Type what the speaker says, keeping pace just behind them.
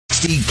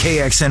1460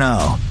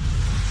 KXNO.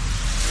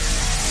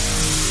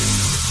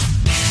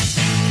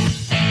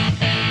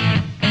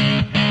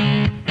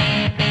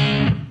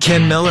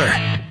 Ken Miller,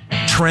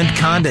 Trent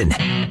Condon.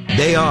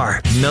 They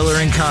are Miller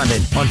and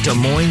Condon on Des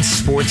Moines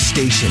Sports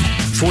Station,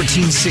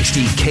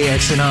 1460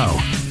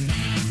 KXNO.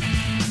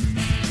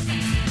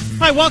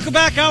 Hi, welcome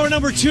back. Hour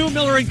number 2,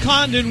 Miller and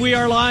Condon. We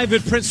are live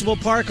at Principal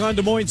Park on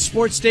Des Moines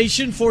Sports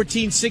Station,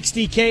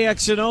 1460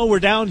 KXNO. We're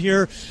down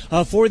here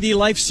for the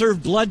Life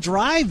Serve Blood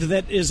Drive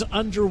that is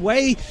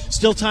underway.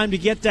 Still time to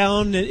get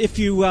down. If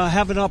you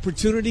have an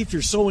opportunity, if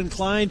you're so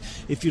inclined,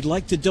 if you'd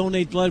like to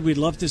donate blood, we'd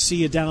love to see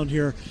you down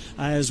here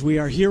as we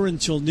are here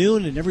until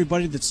noon. And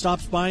everybody that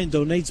stops by and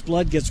donates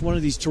blood gets one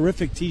of these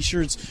terrific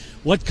T-shirts.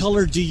 What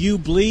color do you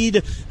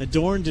bleed?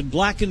 Adorned in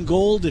black and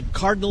gold and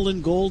cardinal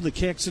and gold, the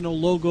KXNO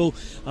logo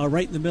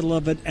right in the middle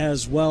of it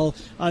as well.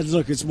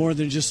 Look, it's more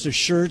than just a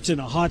shirt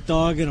and a hot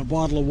dog and a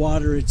bottle of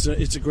water. It's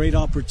a great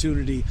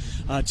opportunity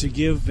to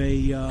give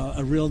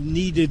a real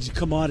needed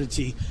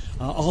commodity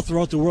all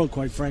throughout the world,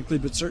 quite frankly,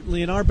 but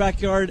certainly in our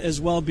backyard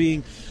as well,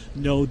 being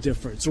no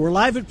different. So we're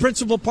live at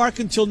Principal Park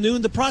until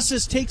noon. The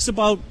process takes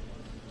about,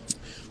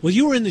 well,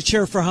 you were in the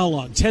chair for how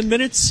long? 10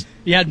 minutes?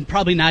 Yeah,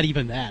 probably not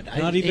even that.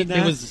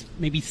 It was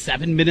maybe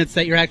 7 minutes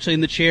that you're actually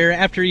in the chair.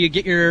 After you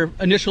get your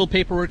initial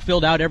paperwork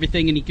filled out,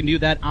 everything, and you can do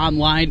that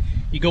online.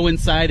 You go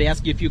inside, they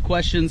ask you a few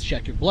questions,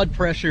 check your blood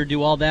pressure,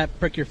 do all that,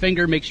 prick your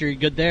finger, make sure you're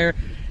good there.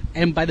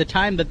 And by the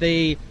time that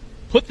they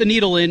put the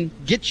needle in,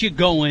 get you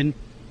going,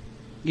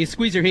 you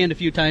squeeze your hand a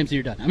few times and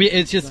you're done. I mean,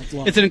 it's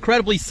an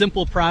incredibly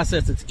simple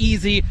process. It's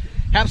easy.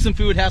 Have some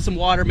food, have some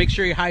water, make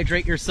sure you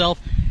hydrate yourself,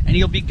 and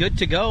you'll be good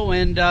to go.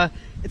 And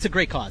it's a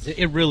great cause.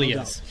 It really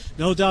is.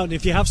 No doubt. And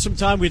if you have some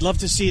time, we'd love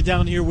to see you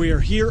down here. We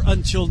are here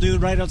until noon,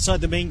 right outside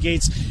the main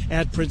gates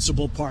at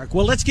Principal Park.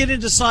 Well, let's get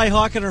into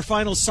Cy-Hawk and our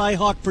final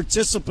Cy-Hawk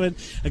participant,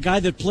 a guy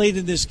that played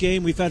in this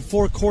game. We've had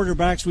 4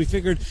 quarterbacks. We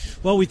figured,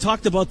 well, we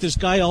talked about this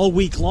guy all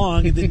week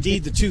long, and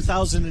indeed the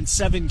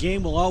 2007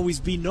 game will always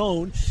be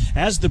known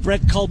as the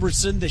Brett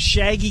Culberson, the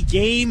Shaggy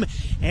game,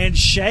 and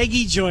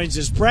Shaggy joins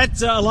us.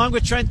 Brett, along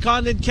with Trent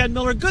Condon and Ken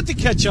Miller, good to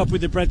catch up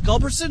with you, Brett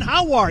Culberson.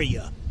 How are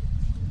you?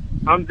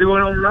 I'm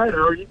doing all right.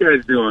 How are you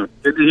guys doing?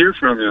 Good to hear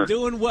from you.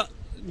 Doing well.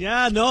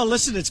 Yeah, no,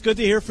 listen, it's good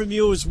to hear from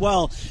you as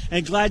well,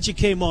 and glad you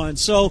came on.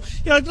 So,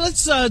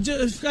 let's, I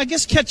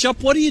guess, catch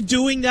up. What are you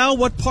doing now?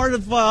 What part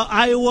of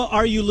Iowa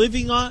are you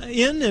living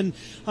in? And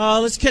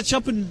let's catch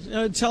up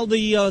and tell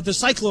the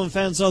Cyclone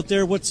fans out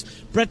there what's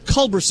Brett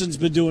Culberson's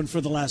been doing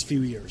for the last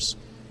few years.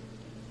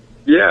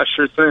 Yeah,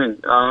 sure thing.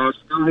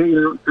 Still hanging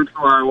out in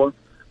Central Iowa.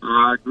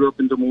 I grew up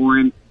in Des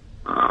Moines.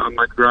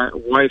 My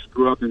wife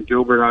grew up in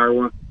Gilbert,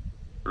 Iowa.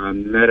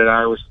 Met at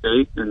Iowa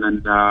State, and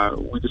then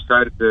we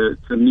decided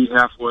to meet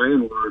halfway,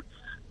 and we're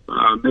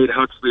made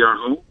Huxley our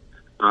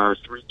home.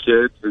 3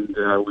 kids, and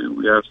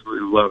we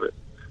absolutely love it.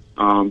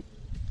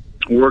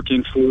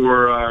 Working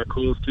for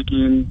Kohl's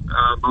Kicking,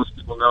 most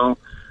people know.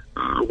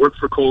 Work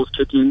for Kohl's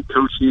Kicking,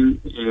 coaching,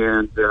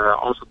 and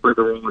also play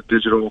the role of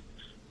digital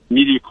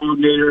media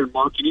coordinator and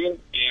marketing,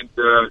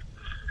 and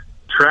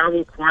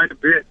travel quite a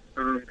bit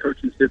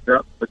coaching kids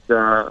up, but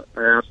I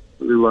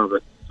absolutely love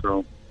it.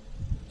 So.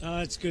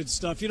 That's good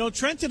stuff.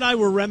 Trent and I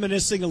were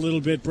reminiscing a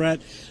little bit,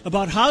 Brett,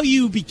 about how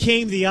you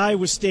became the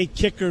Iowa State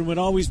kicker and would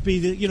always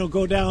be,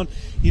 go down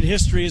in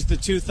history as the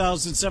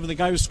 2007, the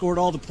guy who scored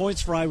all the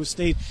points for Iowa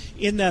State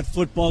in that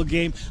football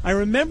game. I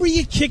remember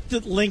you kicked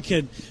at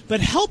Lincoln, but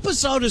help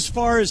us out as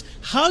far as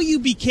how you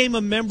became a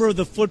member of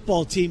the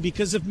football team,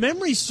 because if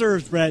memory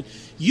serves, Brett,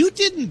 you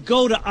didn't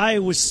go to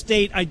Iowa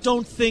State, I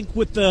don't think,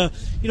 with the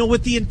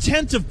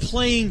intent of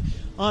playing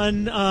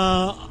on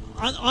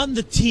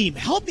the team.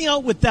 Help me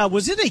out with that.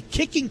 Was it a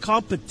kicking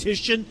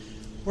competition,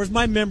 or is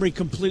my memory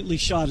completely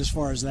shot as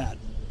far as that?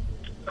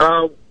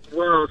 Well,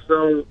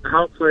 so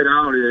how it played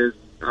out is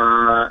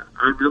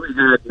I really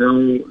had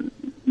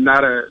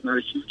not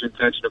a huge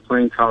intention of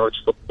playing college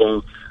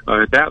football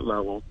at that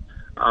level.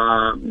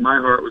 My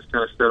heart was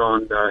kind of set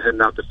on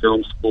heading out to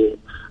film school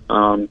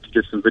to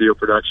get some video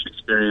production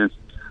experience.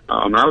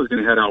 I was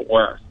going to head out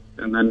west.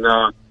 And then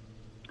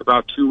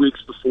about 2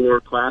 weeks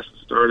before classes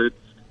started,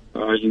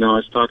 I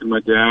was talking to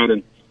my dad,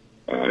 and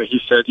he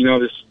said,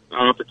 this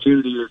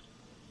opportunity is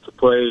to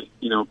play,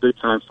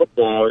 big-time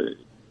football.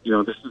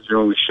 This is your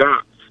only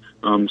shot.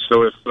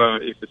 So if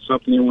it's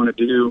something you want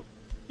to do,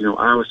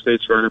 Iowa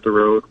State's right up the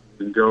road,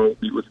 and go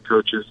meet with the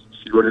coaches,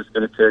 see what it's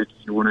going to take.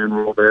 If you want to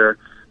enroll there,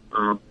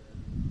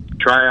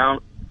 try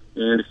out,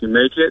 and if you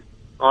make it,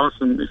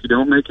 awesome. If you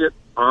don't make it,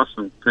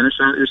 awesome. Finish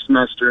out your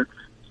semester.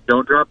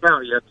 Don't drop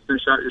out. You have to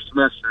finish out your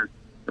semester,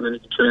 and then you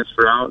can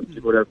transfer out and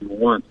do whatever you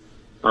want.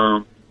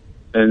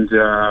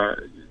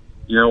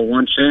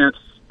 One chance,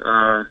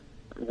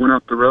 went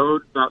up the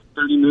road about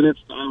 30 minutes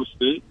to Iowa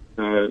State,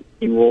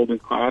 enrolled in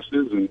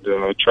classes, and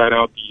tried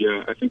out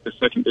the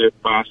second day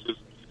of classes.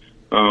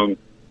 I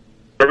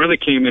really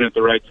came in at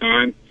the right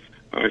time.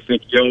 I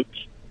think Yelp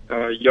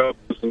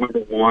was the number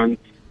 1,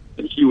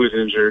 and he was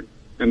injured.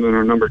 And then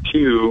our number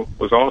 2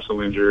 was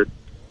also injured.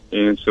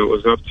 And so it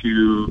was up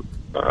to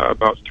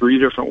about 3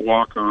 different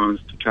walk-ons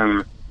to kind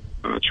of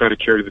try to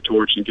carry the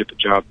torch and get the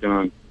job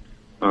done.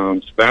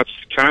 So that's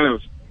kind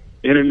of,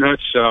 in a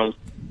nutshell,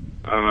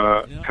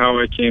 how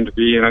I came to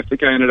be. And I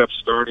think I ended up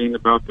starting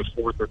about the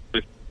 4th or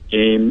 5th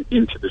game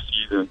into the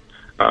season.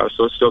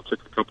 So it still took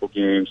a couple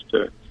games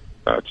to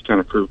kind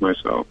of prove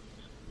myself.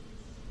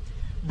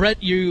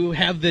 Brett, you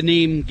have the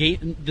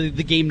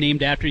game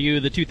named after you,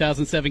 the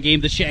 2007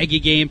 game, the Shaggy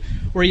game,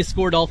 where you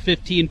scored all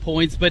 15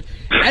 points. But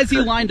as he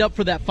lined up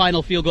for that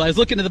final field goal, I was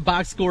looking at the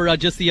box score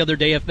just the other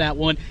day of that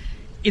one.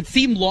 It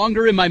seemed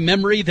longer in my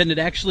memory than it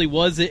actually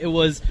was. It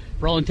was,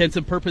 for all intents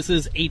and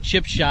purposes, a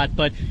chip shot.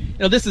 But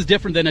this is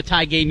different than a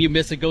tie game. You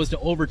miss, it goes to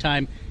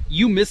overtime.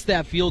 You miss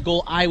that field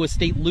goal. Iowa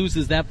State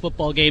loses that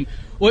football game.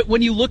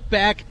 When you look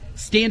back,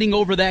 standing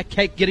over that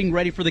kick, getting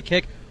ready for the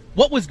kick,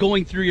 what was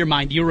going through your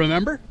mind? Do you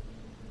remember?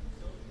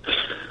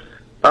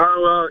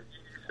 Well,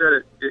 you said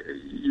it.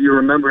 You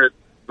remember it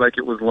like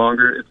it was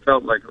longer. It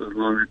felt like it was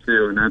longer,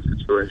 too, in that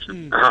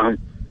situation.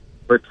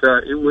 But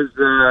it was,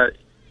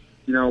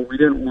 we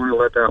didn't want to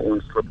let that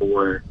one slip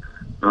away.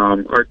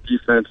 Our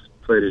defense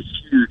played a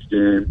huge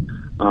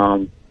game,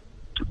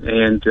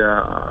 and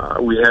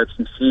we had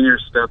some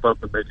seniors step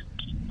up and make some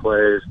key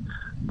plays.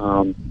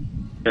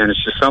 And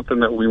it's just something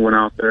that we went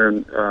out there,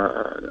 and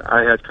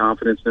I had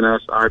confidence in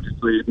us.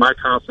 Obviously, my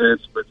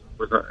confidence was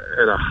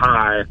at a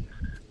high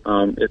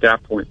at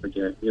that point in the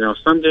game.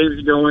 Some games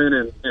you go in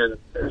and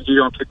you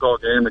don't kick all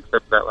game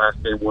except that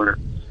last game winner.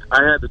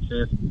 I had the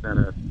chance to kind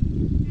of,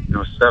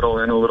 settle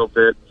in a little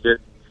bit, get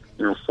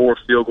 4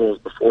 field goals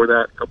before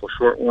that, a couple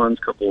short ones,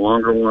 a couple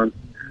longer ones.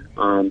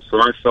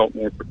 So I felt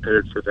more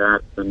prepared for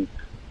that than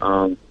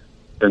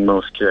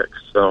most kicks.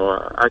 So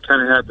I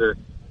kind of had to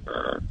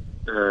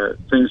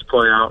things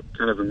play out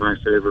kind of in my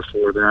favor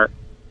for that,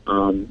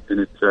 and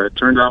it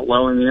turned out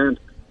well in the end.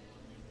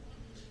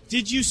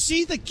 Did you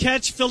see the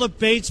catch Phillip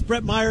Bates?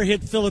 Brett Meyer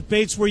hit Phillip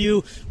Bates. Were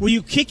you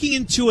kicking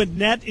into a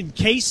net in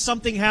case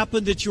something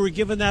happened that you were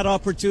given that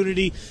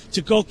opportunity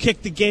to go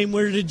kick the game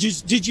winner? Did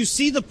you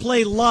see the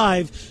play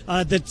live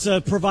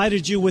that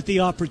provided you with the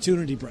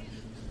opportunity, Brett?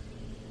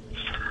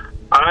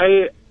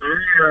 I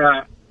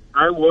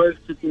was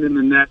kicking in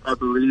the net, I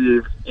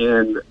believe,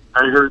 and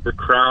I heard the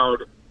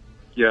crowd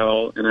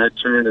yell, and I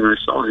turned and I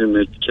saw him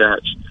make the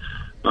catch.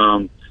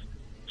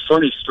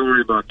 Funny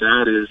story about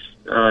that is,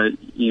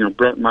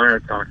 Brett Meyer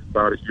talked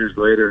about it years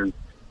later, and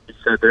he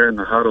said they're in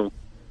the huddle,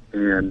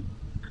 and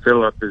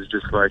Phillip is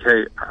just like,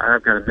 "Hey,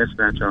 I've got a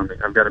mismatch on me.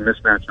 I've got a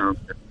mismatch on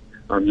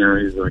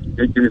me." He's like,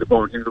 "Hey, give me the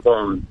ball,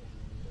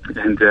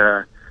 and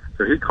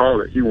so he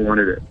called it. He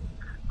wanted it.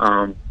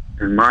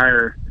 And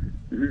Meyer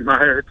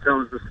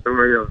tells the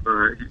story of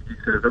he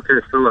says,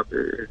 "Okay, Phillip,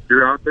 if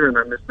you're out there and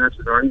that mismatch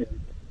is on you, you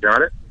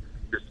got it.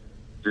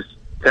 Just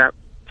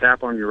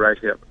tap on your right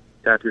hip.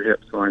 Tap your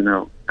hip so I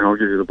know, and I'll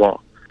give you the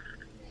ball."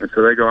 And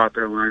so they go out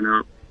there and line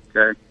up,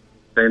 okay,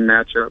 same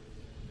matchup.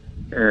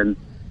 And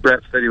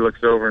Brett said he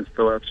looks over and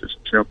Phillip's just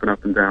jumping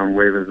up and down,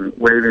 waving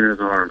his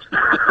arms.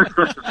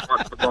 Just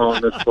watch the ball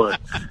in this play.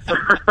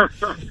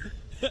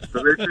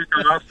 So they kick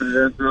off and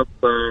it ends up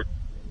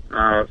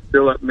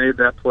Phillip made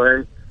that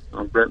play.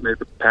 Brett made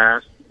the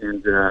pass.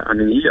 And,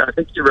 I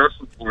think he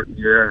wrestled for it in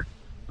the air.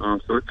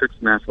 So it took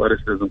some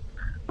athleticism.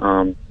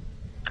 And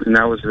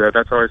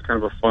that's always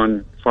kind of a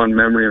fun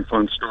memory and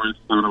fun story. It's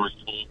not always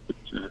told, but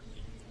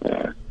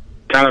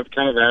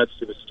kind of adds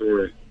to the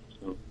story.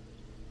 So.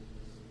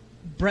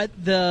 Brett,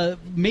 the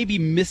maybe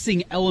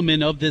missing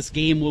element of this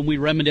game when we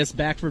reminisce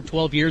back from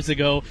 12 years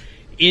ago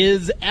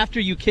is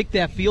after you kicked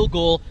that field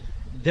goal,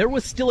 there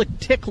was still a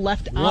tick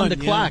left on the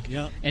clock.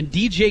 Yeah. And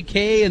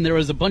DJK, and there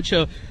was a bunch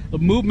of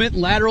movement,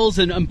 laterals,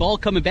 and ball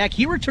coming back.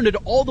 He returned it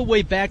all the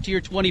way back to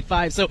your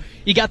 25. So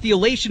you got the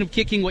elation of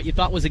kicking what you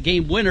thought was a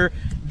game winner.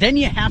 Then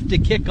you have to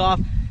kick off.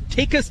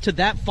 Take us to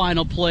that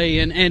final play,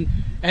 and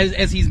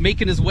as he's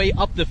making his way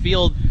up the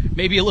field,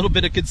 maybe a little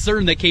bit of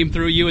concern that came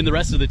through you and the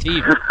rest of the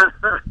team.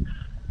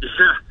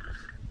 Yeah.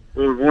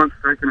 Well, 1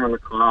 second on the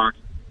clock.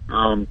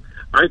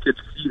 I could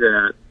see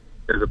that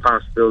as a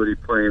possibility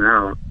playing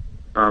out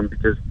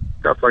because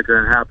stuff like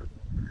that happens.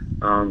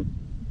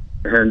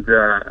 And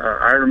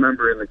I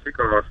remember in the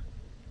kickoff,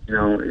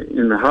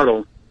 in the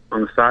huddle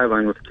on the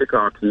sideline with the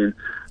kickoff team,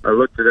 I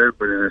looked at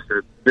everybody and I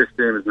said, "This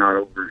game is not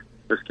over.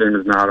 This game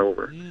is not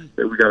over.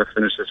 We got to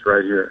finish this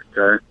right here."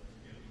 Okay.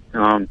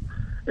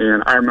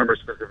 And I remember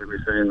specifically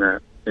saying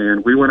that.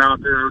 And we went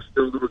out there. I was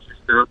still a little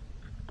juiced up.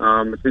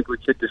 I think we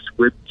kicked a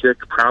squib kick.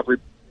 Probably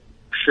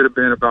should have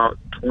been about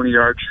 20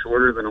 yards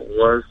shorter than it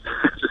was,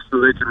 just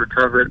so they could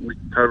recover it and we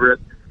could cover it.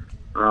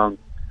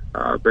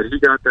 But he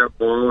got that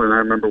ball, and I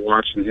remember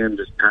watching him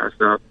just pass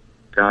up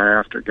guy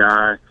after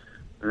guy.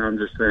 And I'm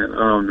just saying,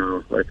 oh,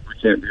 no, we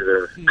can't do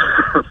that.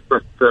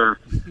 But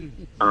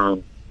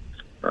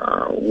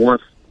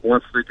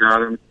once they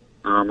got him,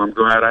 I'm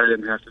glad I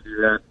didn't have to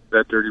do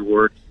that dirty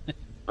work.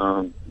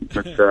 But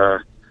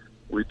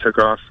we took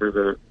off for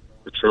the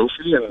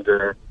trophy, and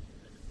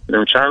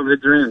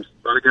childhood dreams.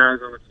 A lot of guys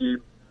on the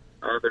team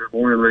that are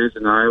born and raised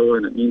in Iowa,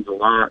 and it means a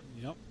lot.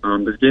 Yep.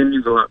 This game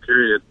means a lot,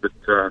 period. But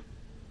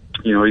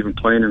even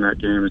playing in that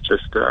game, it's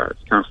just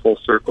it's kind of full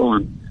circle,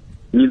 and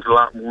means a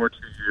lot more to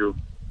you,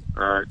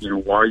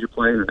 while you're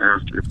playing and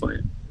after you're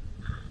playing.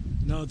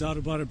 No doubt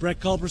about it. Brett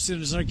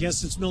Culberson is our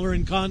guest. It's Miller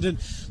and Condon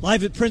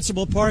live at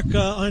Principal Park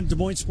on Des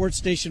Moines Sports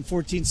Station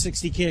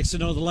 1460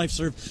 KXNO, the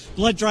LifeServe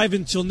Blood Drive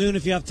until noon.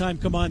 If you have time,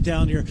 come on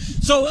down here.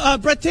 So,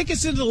 Brett, take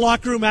us into the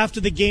locker room after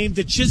the game.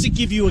 Did Chiswick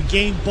give you a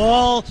game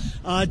ball?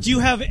 Do you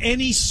have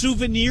any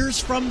souvenirs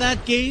from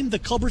that game, the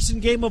Culberson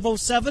game of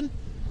 07?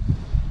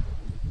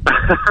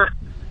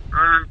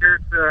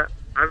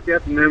 I've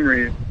got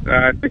memories.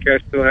 I think I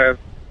still have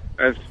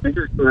that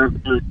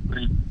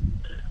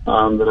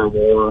I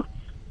wore.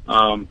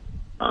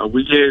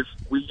 We gave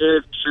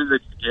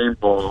Chiswick the game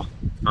ball.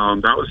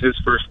 That was his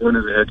first win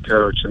as a head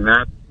coach, and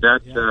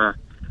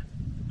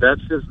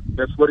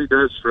that's what he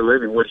does for a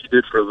living, what he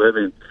did for a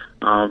living,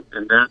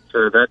 and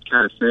that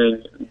kind of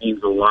thing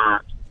means a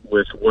lot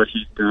with what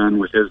he's done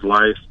with his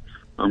life.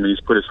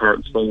 He's put his heart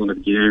and soul into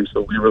the game,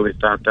 so we really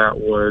thought that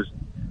was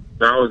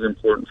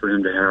important for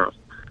him to have.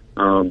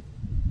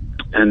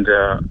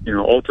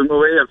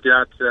 Ultimately, I've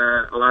got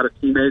a lot of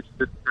teammates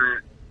that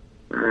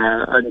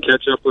I can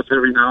catch up with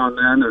every now and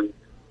then, and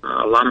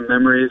a lot of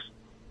memories,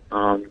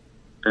 and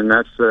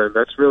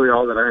that's really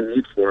all that I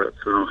need for it.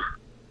 So.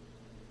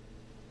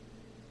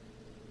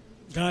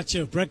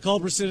 Gotcha. Brett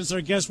Culberson is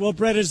our guest. Well,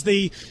 Brett, as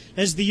the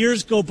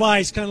years go by,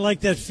 he's kind of like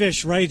that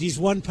fish, right? He's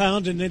 1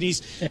 pound, and then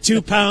he's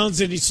 2 pounds,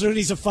 and he's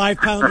a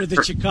 5-pounder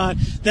that you caught.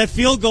 That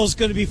field goal is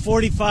going to be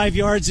 45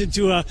 yards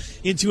into a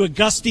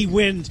gusty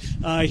wind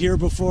here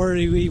before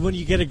when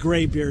you get a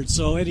gray beard.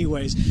 So,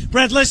 anyways,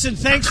 Brett, listen,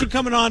 thanks for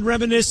coming on,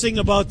 reminiscing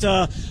about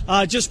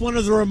just one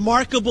of the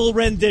remarkable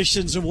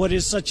renditions of what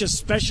is such a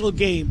special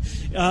game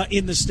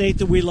in the state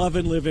that we love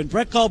and live in.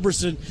 Brett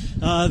Culberson,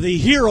 the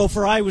hero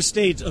for Iowa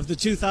State of the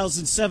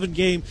 2007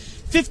 game.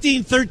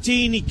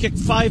 15-13, he kicked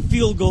 5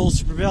 field goals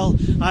to propel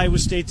Iowa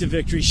State to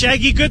victory.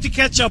 Shaggy, good to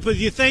catch up with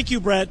you. Thank you,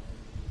 Brett.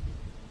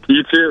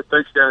 You too.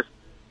 Thanks, guys.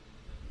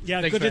 Yeah,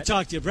 Thanks, good Brett. to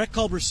talk to you. Brett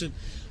Culberson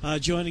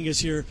joining us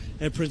here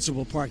at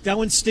Principal Park. That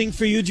one sting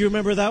for you. Do you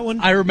remember that one?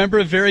 I remember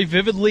it very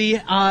vividly.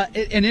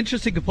 An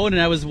interesting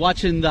component, I was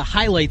watching the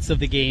highlights of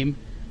the game.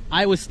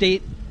 Iowa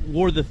State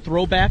wore the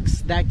throwbacks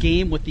that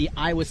game with the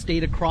Iowa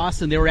State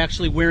across, and they were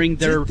actually wearing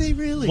their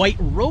white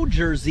road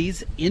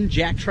jerseys in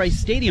Jack Trice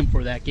Stadium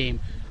for that game.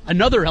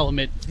 Another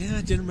element. Yeah,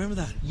 I didn't remember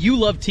that. You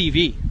love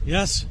TV.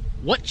 Yes.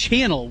 What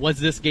channel was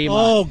this game on?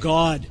 Oh,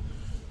 God.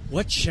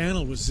 What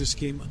channel was this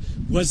game?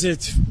 Was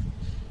it...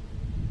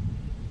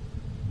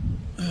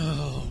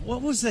 Oh,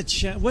 what was that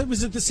channel? What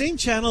was it? The same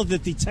channel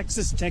that the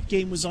Texas Tech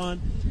game was on?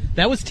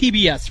 That was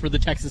TBS for the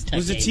Texas Tech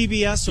Was it game.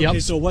 TBS? Okay,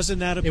 Yep. So it wasn't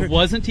that? It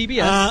wasn't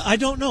TBS. I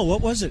don't know.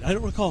 What was it? I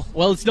don't recall.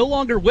 Well, it's no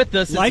longer with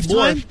us. It's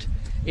Lifetime? morphed.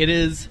 It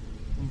is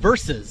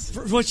Versus.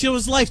 Which it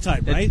was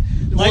Lifetime, right?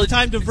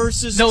 Lifetime to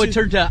Versus? No, it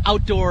turned to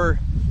Outdoor.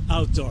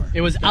 Outdoor.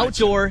 It was Gotcha.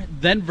 Outdoor,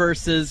 then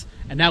Versus,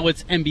 and now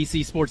it's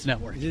NBC Sports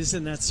Network.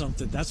 Isn't that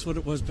something? That's what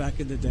it was back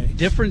in the day.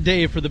 Different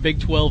day for the Big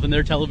 12 and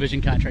their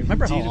television contract.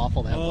 Remember how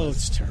awful that was? Oh,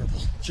 it's terrible.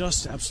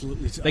 Just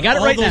absolutely terrible. They got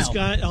it right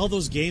now. All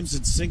those games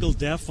in single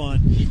def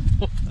on.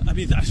 I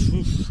mean,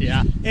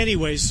 yeah.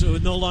 Anyways, so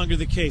no longer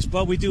the case.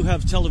 But we do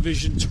have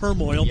television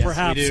turmoil, Yes,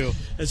 perhaps, we do.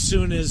 as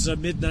soon as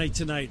midnight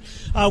tonight.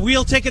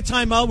 We'll take a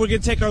timeout. We're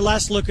going to take our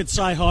last look at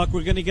Cy-Hawk.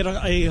 We're going to get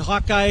a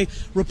Hawkeye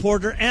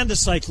reporter and a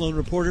Cyclone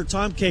reporter,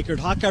 Tom Kakert,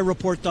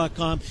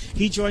 HawkeyeReport.com.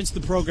 He joins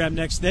the program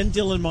next. Then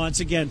Dylan Mons.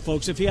 Again,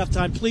 folks, if you have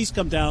time, please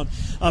come down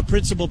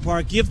Principal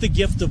Park. Give the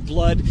gift of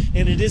blood,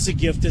 and it is a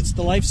gift. It's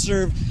the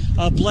LifeServe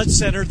Blood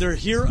Center. They're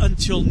here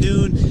until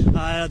noon.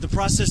 The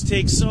process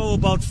takes,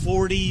 about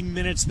 40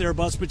 minutes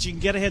thereabouts, but you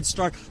can get a head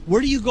start. Where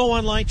do you go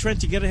online,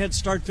 Trent, to get a head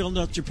start filling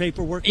out your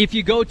paperwork? If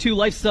you go to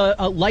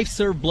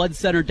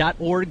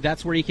lifeservebloodcenter.org,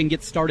 that's where you can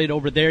get started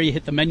over there. You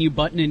hit the menu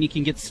button and you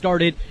can get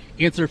started,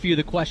 answer a few of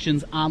the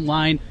questions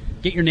online,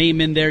 get your name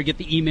in there, get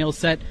the email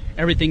set,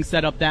 everything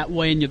set up that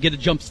way, and you'll get a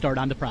jump start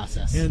on the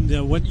process.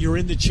 And when you're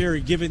in the chair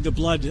giving the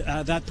blood,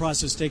 that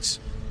process takes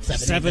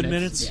 7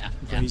 minutes. Yeah.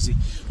 Crazy.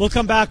 We'll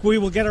come back. We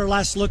will get our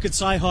last look at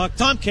Cy-Hawk,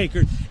 Tom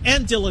Kakert,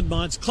 and Dylan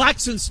Mons.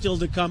 Claxon still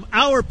to come.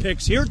 Our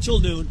picks here till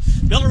noon.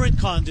 Miller and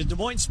Condon, Des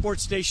Moines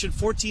Sports Station,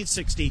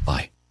 1460.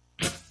 Bye.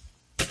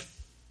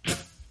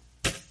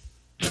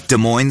 Des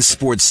Moines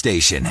Sports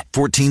Station,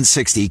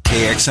 1460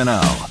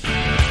 KXNO.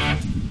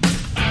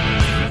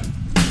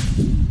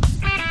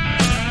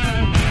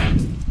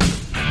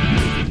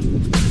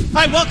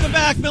 Hi, welcome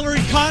back. Miller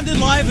and Condon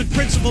live at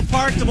Principal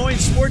Park, Des Moines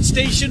Sports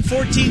Station,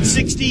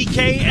 1460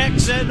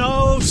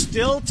 KXNO.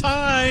 Still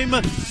time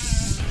to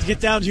get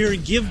down here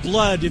and give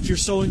blood if you're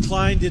so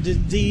inclined. It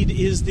indeed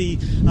is the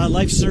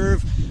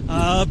LifeServe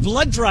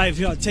blood drive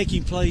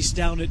taking place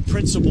down at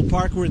Principal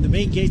Park. We're in the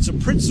main gates of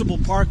Principal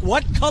Park.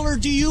 What color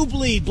do you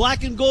bleed?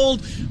 Black and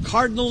gold,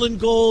 cardinal and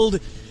gold.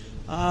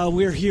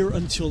 We're here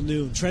until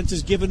noon. Trent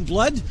has given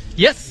blood.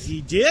 Yes. He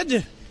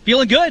did.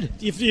 Feeling good.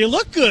 If you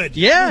look good.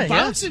 Yeah. You're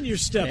bouncing your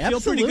step. Yeah,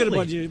 feel pretty good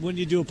about absolutely. you when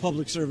you do a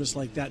public service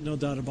like that, no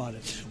doubt about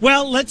it.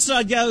 Well, let's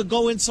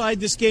go inside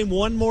this game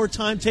one more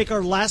time, take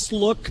our last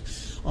look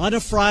on a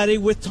Friday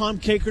with Tom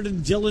Kakert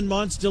and Dylan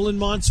Mons. Dylan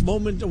Mons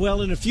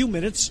in a few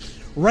minutes,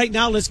 Right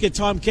now, let's get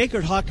Tom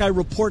Kakert,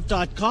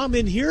 HawkeyeReport.com,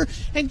 in here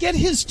and get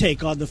his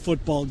take on the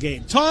football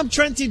game. Tom,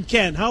 Trent, and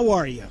Ken, how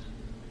are you?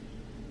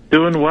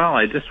 Doing well.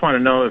 I just want to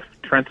know if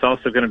Trent's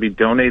also going to be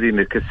donating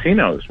to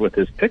casinos with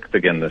his picks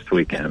again this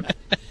weekend.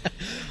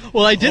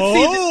 Well, I did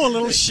see a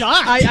little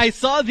shock. I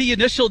saw the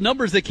initial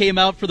numbers that came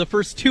out for the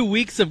first 2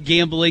 weeks of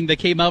gambling that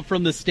came out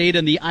from the state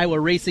and the Iowa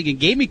Racing and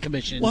Gaming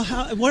Commission. Well,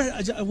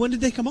 when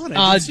did they come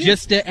out?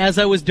 Just as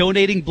I was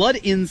donating blood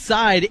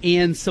inside,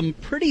 and some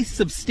pretty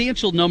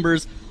substantial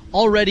numbers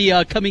already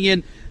coming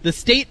in. The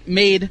state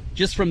made,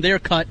 just from their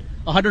cut,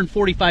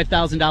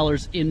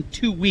 $145,000 in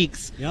 2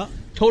 weeks. Yeah.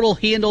 Total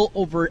handle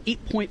over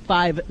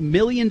 $8.5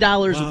 million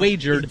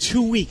wagered. In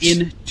 2 weeks.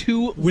 In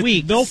 2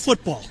 weeks. No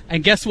football.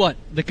 And guess what?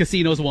 The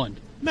casinos won.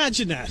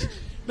 Imagine that.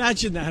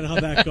 Imagine that, how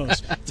that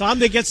goes. Tom,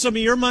 they get some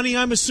of your money,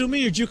 I'm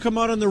assuming, or did you come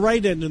out on the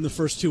right end in the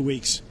first 2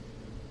 weeks?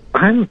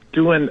 I'm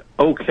doing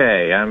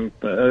okay. I'm,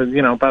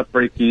 about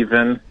break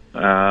even.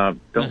 Don't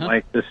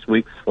like this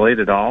week's slate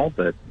at all,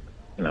 but,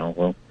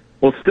 we'll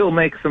still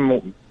make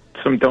some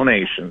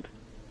donations.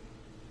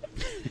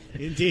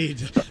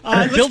 Indeed.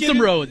 Build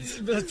some roads.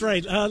 That's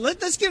right.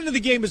 Let's get into the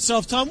game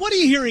itself. Tom, what are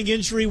you hearing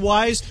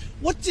injury-wise?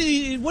 What do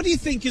you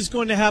think is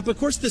going to happen? Of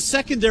course, the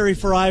secondary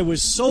for Iowa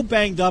is so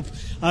banged up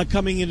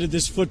coming into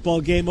this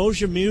football game.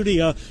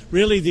 Ojemudia,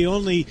 really the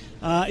only,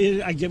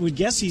 I would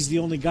guess he's the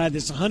only guy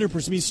that's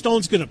 100%. I mean,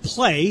 Stone's going to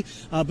play,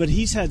 but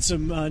he's had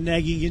some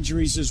nagging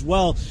injuries as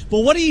well. But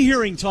what are you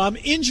hearing, Tom,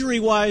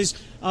 injury-wise,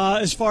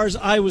 as far as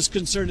Iowa's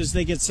concerned, as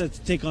they get set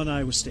to take on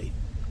Iowa State?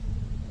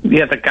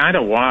 Yeah, the guy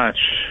to watch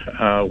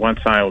once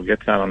Iowa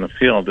gets out on the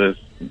field is,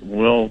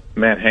 will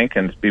Matt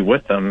Hankins be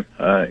with them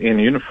in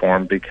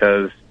uniform?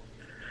 Because,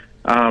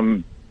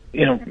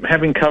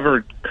 having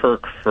covered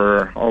Kirk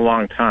for a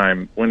long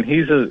time, when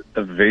he's as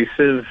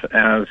evasive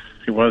as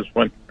he was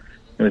when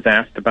he was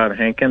asked about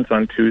Hankins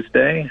on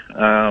Tuesday,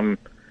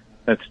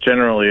 that's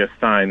generally a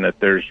sign that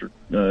there's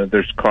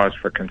cause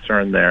for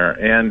concern there.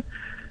 And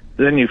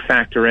then you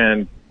factor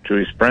in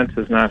Julius Brents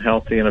is not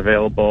healthy and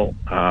available,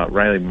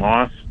 Riley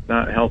Moss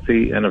not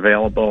healthy and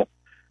available.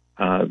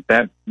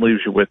 That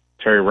leaves you with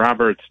Terry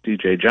Roberts,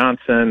 DJ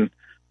Johnson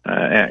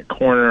at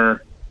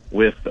corner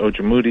with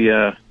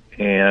Ojemudia,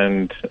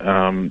 and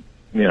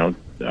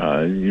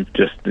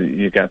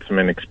you got some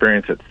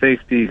inexperience at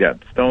safety. You got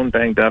Stone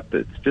banged up.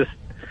 It's just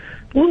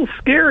a little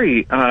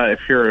scary if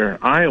you're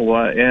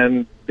Iowa,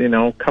 and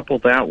couple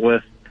that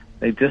with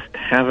they just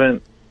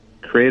haven't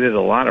created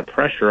a lot of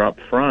pressure up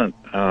front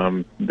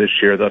this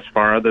year thus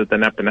far, other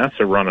than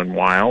Epinesa running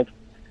wild.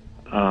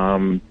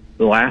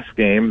 The last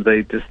game,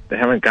 they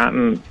haven't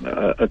gotten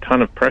a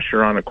ton of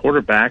pressure on a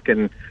quarterback,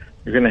 and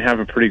you're going to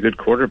have a pretty good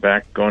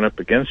quarterback going up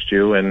against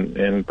you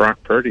and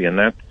Brock Purdy, and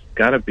that's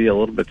got to be a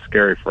little bit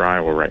scary for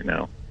Iowa right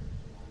now.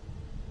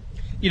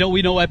 We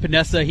know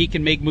Epinesa, he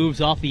can make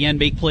moves off the end,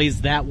 make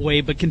plays that way,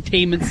 but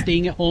containment,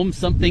 staying at home,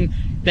 something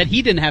that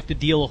he didn't have to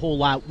deal a whole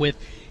lot with.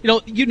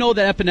 That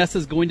Epinesa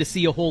is going to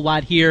see a whole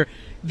lot here.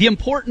 The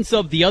importance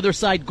of the other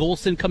side,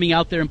 Golson coming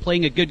out there and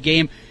playing a good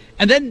game,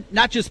 and then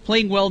not just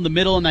playing well in the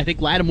middle, and I think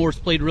Lattimore's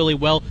played really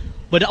well,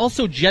 but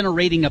also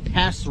generating a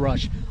pass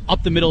rush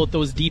up the middle with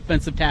those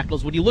defensive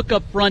tackles. When you look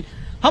up front,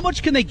 how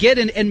much can they get?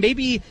 And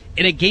maybe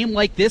in a game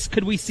like this,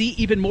 could we see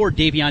even more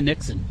Davion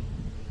Nixon?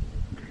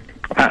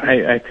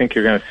 I think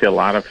you're going to see a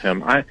lot of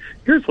him.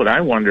 Here's what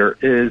I wonder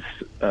is,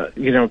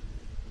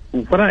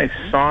 what I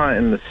saw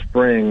in the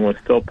spring with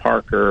Phil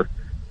Parker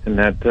and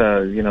that,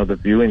 the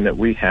viewing that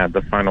we had,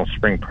 the final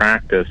spring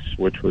practice,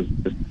 which was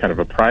just kind of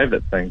a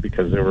private thing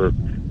because they were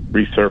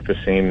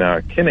resurfacing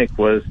Kinnick,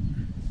 was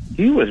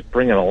he was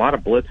bringing a lot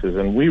of blitzes,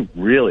 and we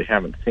really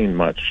haven't seen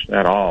much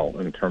at all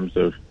in terms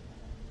of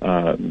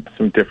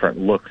some different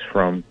looks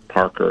from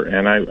Parker.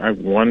 And I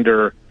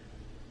wonder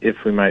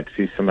if we might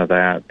see some of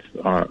that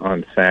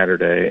on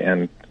Saturday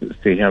and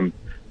see him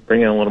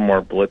bring in a little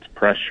more blitz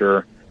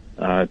pressure,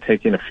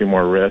 taking a few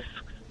more risks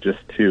just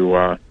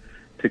to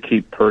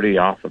keep Purdy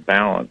off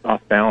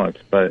balance.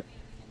 But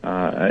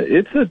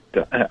if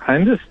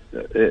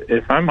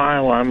I'm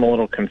Iowa, I'm a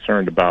little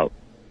concerned about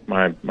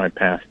my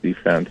pass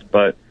defense.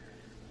 But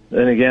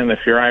then again, if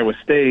you're Iowa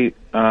State,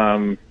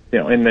 and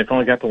they've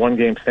only got the 1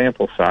 game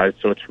sample size,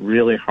 so it's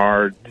really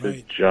hard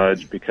to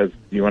judge because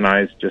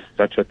UNI is just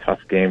such a tough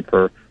game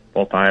for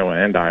both Iowa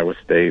and Iowa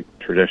State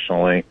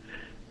traditionally.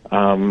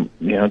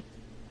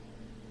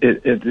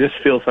 It just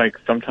feels like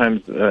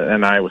sometimes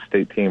an Iowa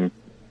State team,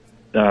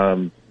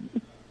 the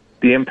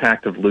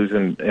impact of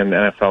losing an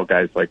NFL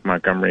guys like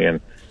Montgomery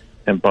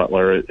and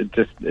Butler,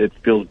 it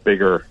feels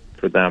bigger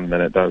for them than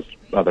it does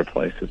other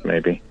places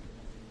maybe.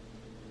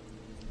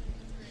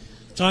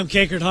 Tom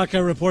Kakert,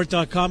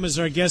 HawkeyeReport.com is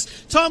our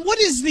guest. Tom, what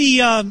is the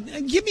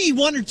give me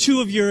one or two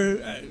of your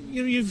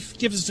you've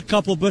given us a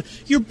couple, but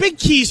your big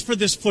keys for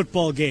this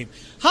football game.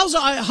 How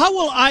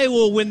will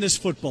Iowa win this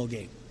football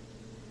game?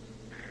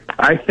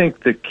 I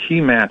think the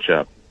key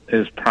matchup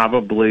is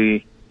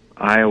probably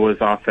Iowa's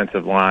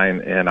offensive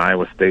line and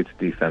Iowa State's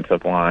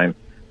defensive line.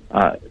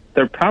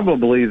 They're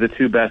probably the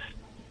two best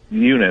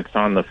units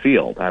on the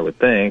field, I would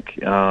think.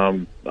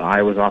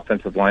 Iowa's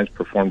offensive lines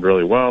performed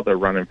really well. They're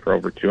running for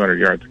over 200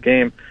 yards a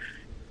game.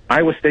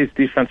 Iowa State's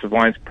defensive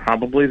line's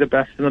probably the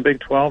best in the Big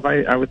 12,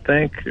 I would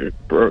think,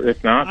 or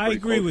if not. I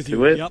agree with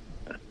you. Yep.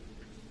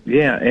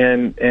 Yeah,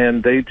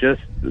 and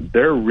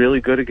they're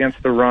really good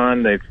against the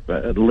run.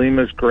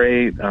 Lima's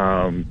great.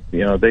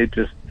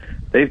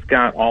 They've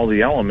got all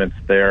the elements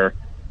there,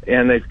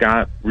 and they've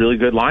got really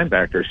good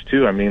linebackers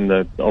too. I mean,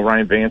 the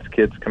Orion Vance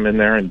kid's come in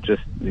there and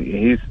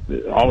he's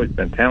always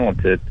been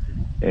talented,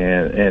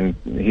 and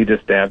he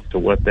just adds to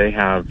what they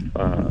have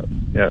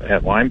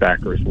at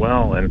linebacker as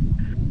well. And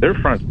their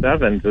front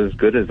seven's as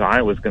good as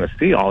Iowa's going to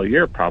see all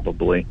year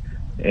probably.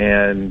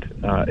 And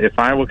if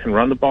Iowa can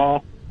run the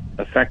ball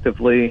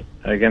effectively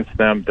against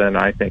them, then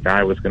I think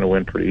Iowa's going to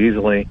win pretty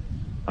easily.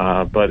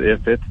 But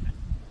if it's,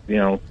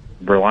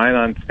 relying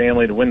on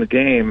Stanley to win the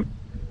game,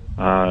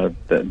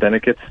 then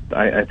it gets,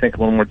 I think, a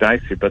little more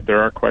dicey. But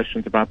there are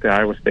questions about the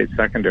Iowa State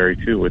secondary,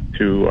 too, with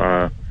two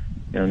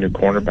new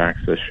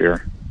cornerbacks this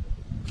year.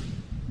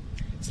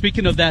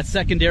 Speaking of that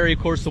secondary, of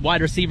course, the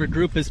wide receiver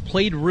group has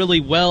played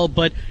really well,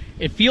 but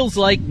it feels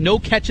like no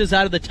catches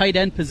out of the tight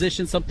end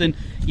position, something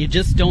you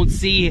just don't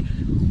see.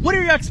 What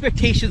are your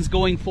expectations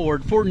going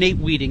forward for Nate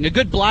Wheating? A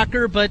good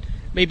blocker, but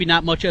maybe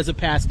not much as a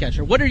pass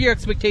catcher. What are your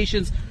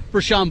expectations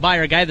for Sean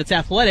Beyer, a guy that's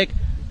athletic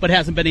but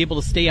hasn't been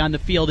able to stay on the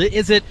field?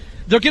 Is it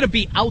they're going to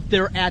be out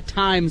there at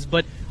times,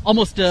 but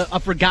almost a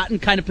forgotten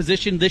kind of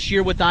position this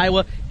year with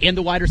Iowa and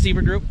the wide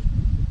receiver group?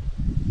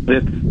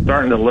 It's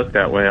starting to look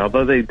that way,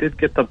 although they did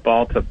get the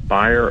ball to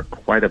Beyer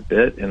quite a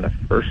bit in the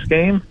first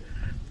game.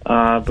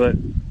 But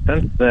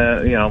since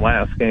the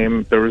last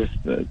game, there was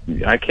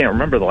I can't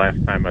remember the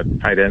last time a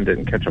tight end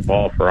didn't catch a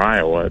ball for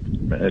Iowa.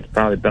 It's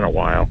probably been a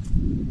while,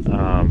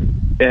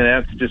 and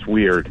that's just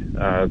weird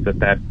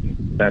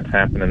that's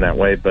happening that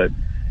way. But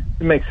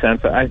it makes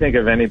sense. I think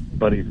if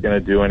anybody's going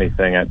to do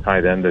anything at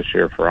tight end this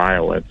year for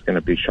Iowa, it's going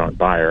to be Sean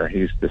Beyer.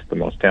 He's just the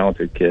most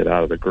talented kid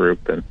out of the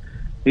group, and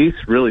he's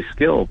really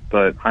skilled.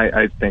 But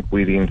I think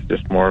Wheating's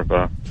just more of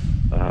a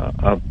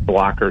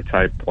blocker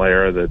type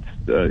player that's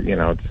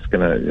just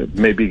going to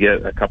maybe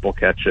get a couple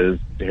catches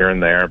here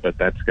and there, but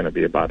that's going to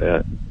be about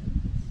it.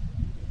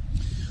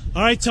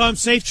 All right, Tom,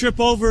 safe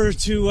trip over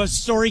to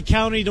Story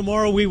County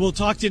tomorrow. We will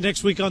talk to you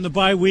next week on the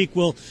bye week.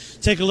 We'll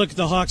take a look at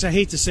the Hawks. I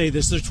hate to say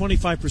this. They're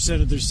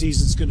 25% of their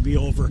season's going to be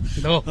over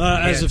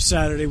as of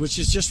Saturday, which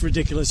is just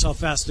ridiculous how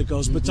fast it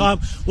goes. But,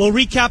 Tom, we'll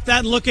recap that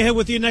and look ahead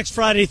with you next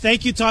Friday.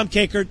 Thank you, Tom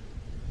Kakert.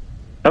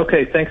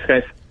 Okay, thanks,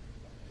 guys.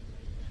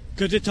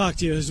 Good to talk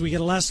to you. As we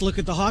get a last look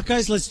at the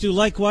Hawkeyes, let's do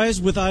likewise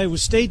with Iowa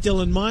State.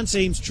 Dylan Montz,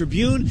 Ames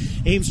Tribune,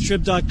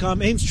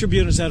 AmesTrib.com. Ames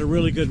Tribune has had a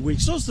really good week.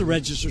 So's the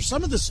Register.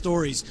 Some of the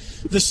stories,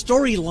 the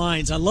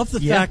storylines, I love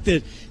the fact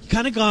that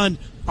kind of gone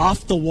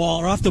off the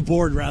wall, or off the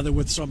board, rather,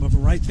 with some of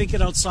them, right?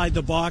 Thinking outside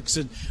the box,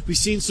 and we've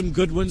seen some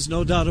good ones,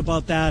 no doubt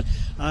about that.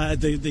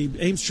 The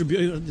Ames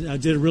Tribune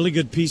did a really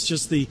good piece,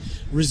 just the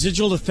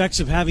residual effects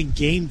of having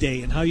game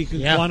day and how you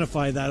can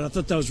quantify that. I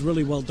thought that was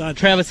really well done.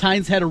 Travis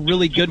Hines had a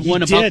really good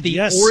one about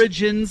the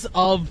origins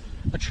of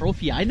a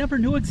trophy I never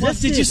knew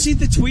existed. Did you see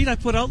the tweet I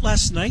put out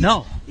last night?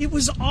 No. It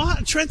was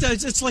Trent,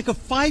 it's like a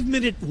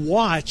 5-minute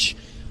watch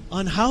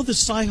on how the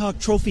Cy-Hawk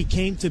Trophy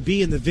came to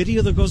be, in the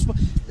video that goes by.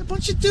 A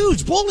bunch of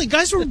dudes,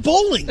 guys were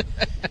bowling.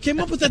 Came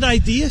up with an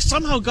idea,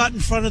 somehow got in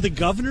front of the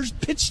governors,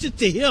 pitched it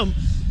to him.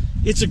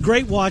 It's a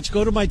great watch.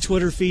 Go to my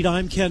Twitter feed.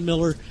 I'm Ken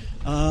Miller.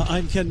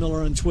 I'm Ken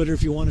Miller on Twitter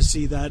if you want to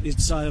see that.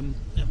 It's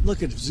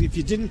look at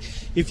it.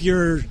 If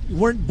you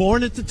weren't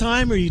born at the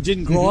time, or you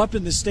didn't grow up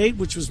in the state,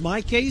 which was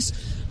my case,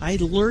 I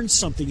learned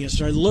something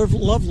yesterday. I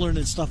love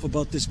learning stuff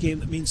about this game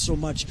that means so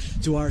much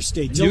to our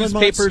state.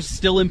 Newspapers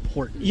still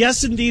important.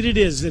 Yes, indeed it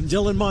is. And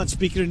Dylan Montz,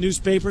 speaking of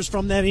newspapers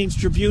from that Ames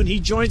Tribune, he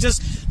joins us.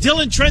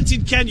 Dylan, Trent,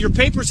 and Ken, your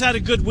paper's had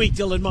a good week.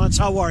 Dylan Montz,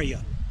 how are you?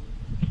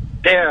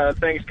 Yeah,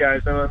 thanks,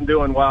 guys. I'm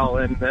doing well,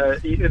 and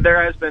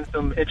there has been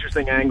some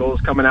interesting angles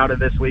coming out of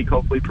this week,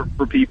 hopefully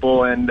for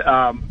people, and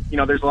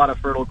there's a lot of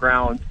fertile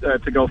ground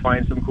to go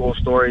find some cool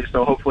stories.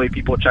 So hopefully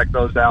people check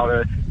those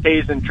out.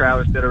 Hayes and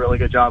Travis did a really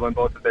good job on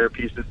both of their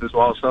pieces as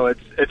well. So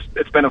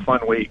it's been a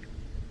fun week.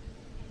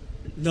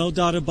 No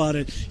doubt about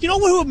it. You know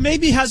who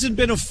maybe hasn't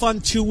been a fun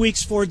 2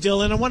 weeks for,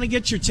 Dylan? I want to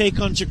get your take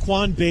on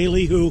Jaquan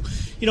Bailey, who,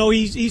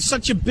 he's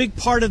such a big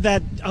part of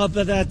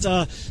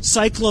that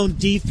Cyclone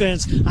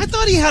defense. I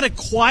thought he had a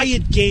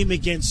quiet game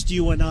against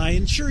UNI,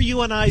 and sure,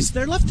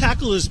 their left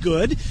tackle is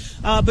good,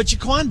 but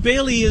Jaquan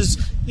Bailey is,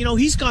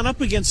 he's gone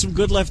up against some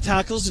good left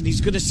tackles, and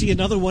he's going to see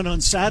another one on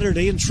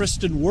Saturday in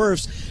Tristan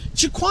Wirfs.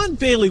 Jaquan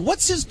Bailey,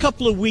 what's his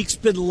couple of weeks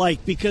been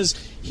like? Because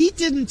he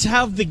didn't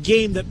have the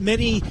game that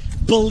many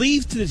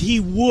believed that he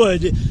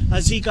would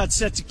as he got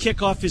set to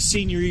kick off his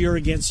senior year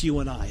against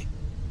UNI.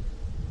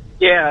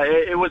 Yeah,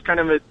 it was kind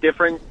of a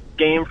different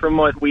game from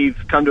what we've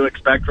come to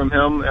expect from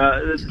him.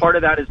 Part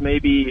of that is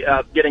maybe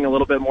getting a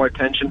little bit more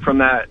attention from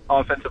that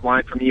offensive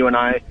line from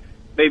UNI.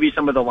 Maybe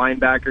some of the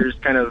linebackers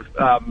kind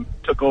of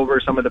took over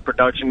some of the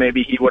production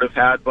maybe he would have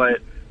had, but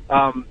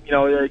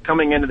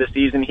Coming into the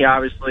season, he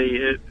obviously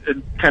it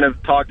kind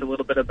of talked a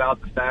little bit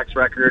about the sacks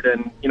record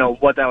and,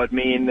 what that would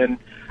mean. And,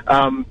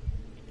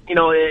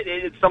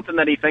 it's something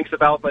that he thinks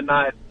about, but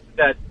not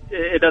that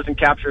it doesn't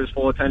capture his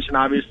full attention,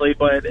 obviously.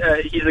 But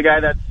he's a guy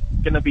that's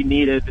going to be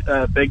needed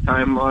big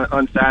time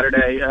on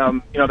Saturday.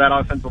 That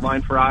offensive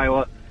line for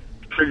Iowa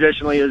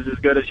traditionally is as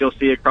good as you'll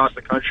see across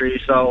the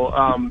country.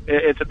 So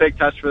it's a big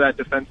test for that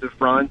defensive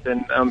front.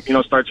 And,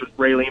 starts with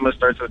Ray Lima,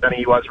 starts with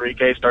Denny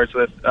Uwazurike, starts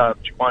with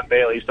Jaquan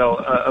Bailey. So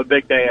a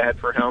big day ahead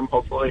for him,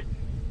 hopefully.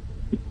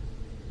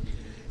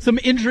 Some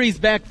injuries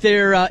back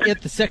there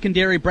at the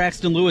secondary.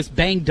 Braxton Lewis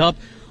banged up.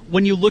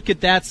 When you look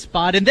at that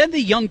spot, and then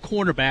the young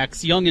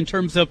cornerbacks, young in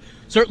terms of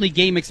certainly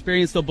game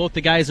experience, though both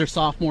the guys are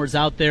sophomores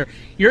out there.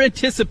 Your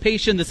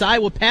anticipation, this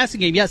Iowa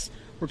passing game, yes,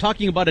 we're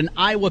talking about an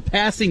Iowa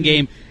passing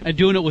game and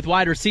doing it with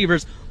wide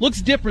receivers,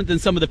 looks different than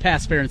some of the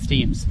past Ferentz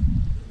teams.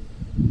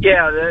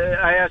 Yeah,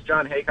 I asked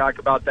John Haycock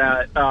about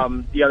that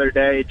the other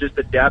day, just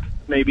the depth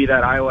maybe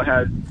that Iowa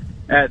has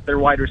at their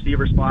wide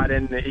receiver spot,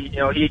 and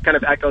he kind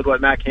of echoed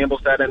what Matt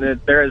Campbell said,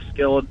 and they're as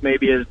skilled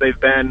maybe as they've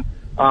been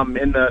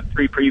in the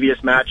 3 previous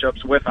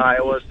matchups with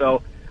Iowa.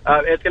 So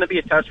it's going to be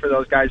a test for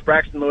those guys.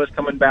 Braxton Lewis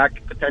coming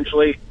back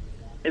potentially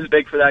is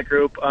big for that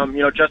group.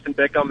 Justin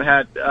Bickham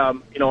had,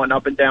 an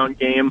up and down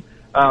game,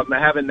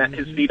 having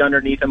his feet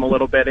underneath him a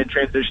little bit and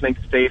transitioning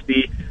to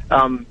safety.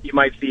 You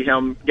might see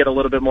him get a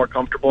little bit more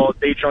comfortable.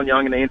 Datrone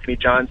Young and Anthony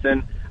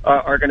Johnson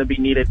are going to be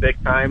needed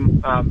big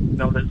time.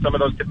 Some of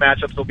those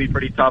matchups will be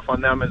pretty tough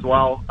on them as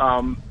well.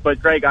 But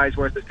Greg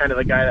Eisworth is kind of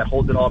the guy that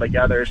holds it all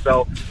together.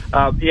 So,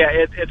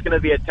 it's going to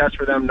be a test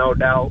for them, no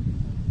doubt.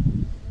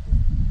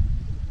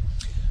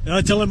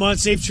 Dylan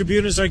Montz, Ames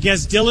Tribune, is our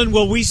guest. Dylan,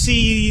 will we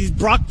see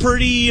Brock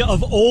Purdy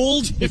of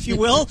old, if you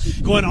will,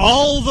 going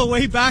all the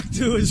way back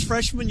to his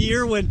freshman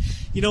year when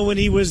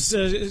he was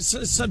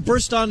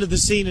burst onto the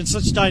scene in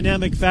such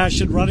dynamic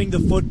fashion, running the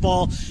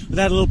football with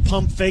that little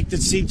pump fake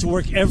that seemed to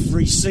work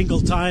every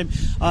single time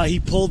he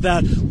pulled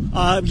that.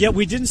 Yet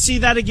we didn't see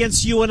that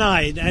against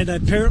UNI, and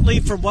apparently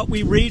from what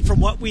we read,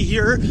 from what we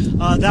hear,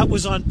 that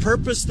was on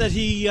purpose that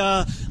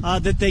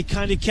that they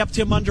kind of kept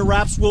him under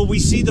wraps. Will we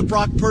see the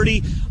Brock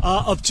Purdy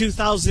of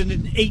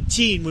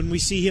 2018 when we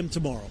see him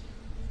tomorrow?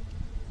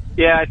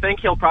 Yeah, I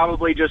think he'll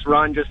probably just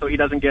run just so he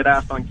doesn't get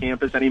asked on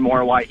campus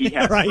anymore why he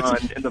had right. to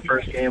run in the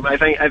first game. I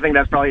think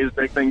that's probably his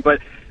big thing. But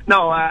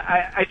no,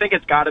 I think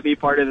it's got to be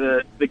part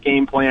of the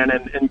game plan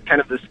and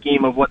kind of the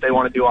scheme of what they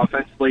want to do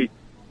offensively.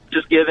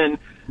 Just given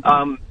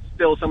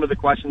still some of the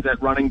questions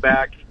at running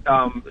back,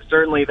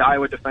 certainly the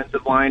Iowa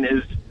defensive line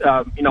is,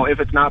 if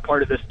it's not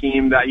part of the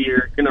scheme that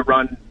you're going to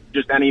run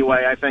just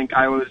anyway, I think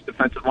Iowa's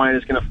defensive line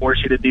is going to force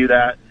you to do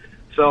that.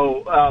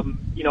 So,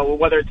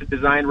 whether it's a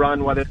design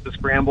run, whether it's a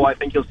scramble, I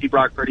think you'll see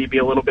Brock Purdy be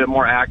a little bit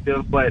more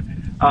active. But,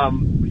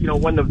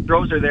 when the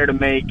throws are there to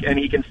make and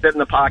he can sit in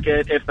the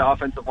pocket, if the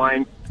offensive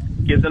line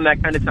gives him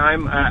that kind of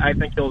time, I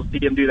think you'll see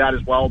him do that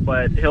as well.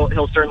 But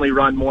he'll certainly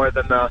run more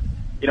than the,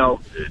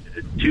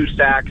 2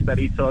 sacks that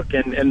he took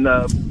in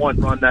the one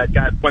run that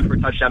went for a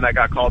touchdown that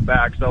got called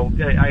back. So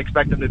I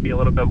expect him to be a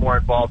little bit more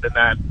involved in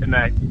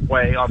that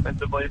way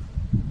offensively.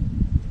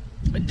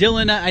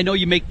 Dylan, I know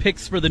you make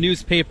picks for the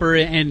newspaper,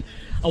 and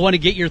I want to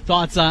get your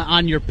thoughts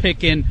on your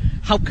pick and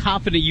how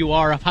confident you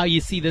are of how you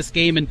see this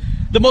game. And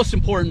the most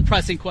important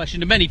pressing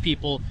question to many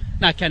people,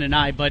 not Ken and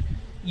I, but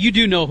you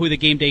do know who the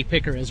game day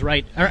picker is,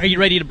 right? Are you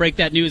ready to break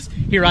that news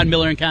here on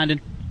Miller and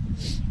Condon?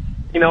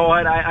 You know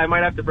what? I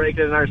might have to break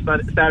it in our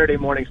Saturday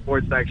morning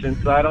sports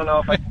section, so I don't know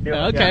if I can do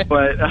it okay. yet.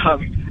 But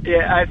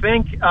I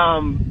think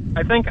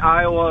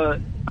Iowa.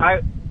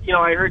 I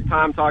heard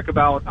Tom talk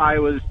about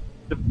Iowa's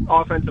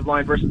offensive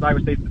line versus Iowa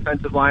State's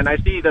defensive line. I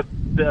see the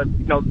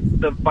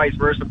vice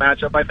versa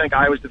matchup. I think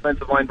Iowa's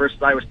defensive line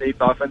versus Iowa State's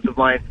offensive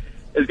line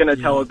is going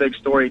to tell a big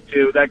story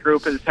too. That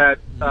group has had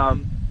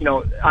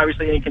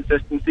obviously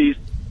inconsistencies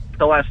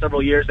the last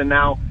several years, and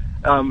now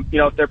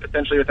if they're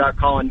potentially without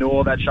Colin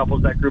Newell, that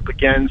shuffles that group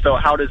again. So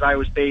how does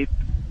Iowa State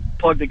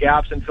plug the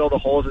gaps and fill the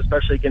holes,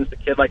 especially against a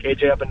kid like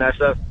AJ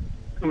Epinesa,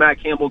 who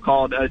Matt Campbell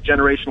called a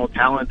generational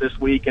talent this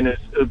week and is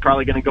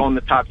probably going to go in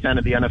the top 10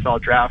 of the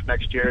NFL draft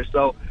next year.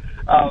 So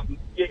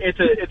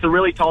it's a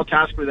really tall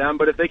task for them,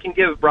 but if they can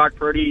give Brock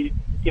Purdy,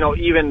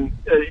 even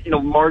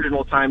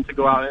marginal time to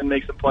go out and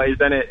make some plays,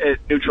 then it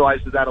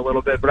neutralizes that a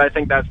little bit. But I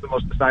think that's the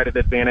most decided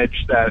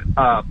advantage that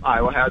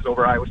Iowa has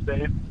over Iowa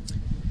State.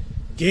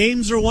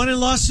 Games are won and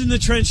lost in the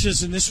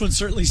trenches, and this one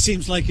certainly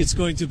seems like it's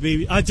going to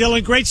be.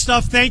 Dylan, great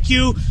stuff. Thank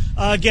you.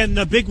 Again,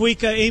 a big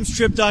week at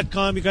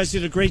AmesTrib.com. You guys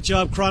did a great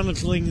job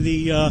chronicling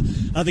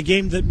the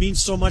game that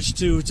means so much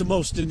to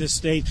most in this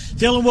state.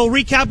 Dylan, we'll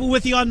recap it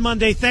with you on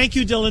Monday. Thank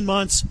you, Dylan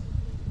Montz.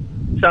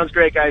 Sounds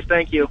great, guys.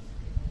 Thank you.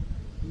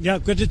 Yeah,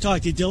 good to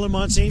talk to you. Dylan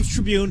Montz, Ames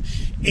Tribune,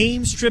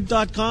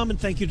 AmesTrib.com, and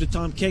thank you to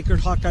Tom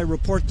Kakert,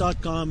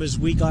 HawkeyeReport.com, as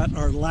we got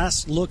our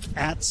last look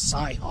at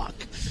Cyhawk.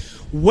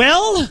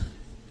 Well,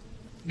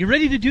 You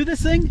ready to do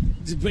this thing?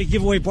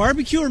 Give away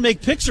barbecue or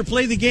make picks or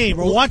play the game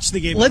or watch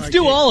the game? Let's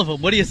do all of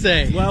them. What do you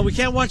say? Well, we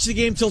can't watch the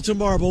game till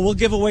tomorrow, but we'll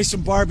give away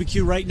some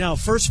barbecue right now.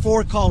 First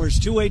 4 callers,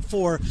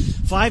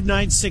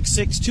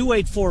 284-5966,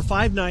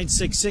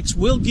 284-5966.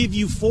 We'll give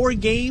you 4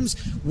 games,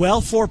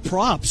 4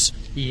 props.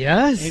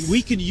 Yes. And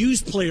we can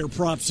use player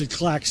props at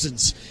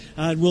Claxons.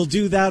 We'll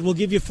do that. We'll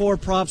give you 4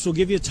 props. We'll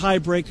give you a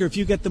tiebreaker. If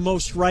you get the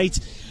most right,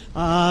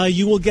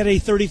 you will get a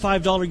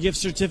 $35 gift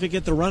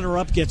certificate. The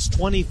runner-up gets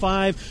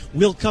 $25.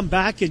 We'll come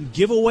back and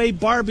give away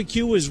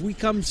barbecue as we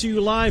come to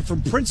you live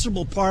from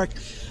Principal Park.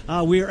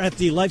 We are at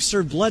the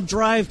LifeServe Blood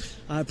Drive.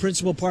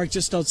 Principal Park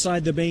just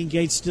outside the main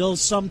gate. Still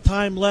some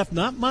time left.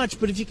 Not much,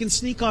 but if you can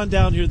sneak on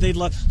down here, they'd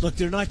love. Look,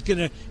 they're not going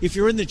to, if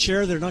you're in the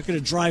chair, they're not going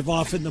to drive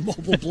off in the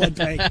mobile blood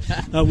bank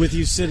with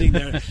you sitting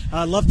there.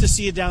 Love to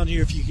see you down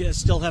here if you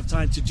still have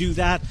time to do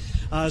that.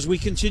 As we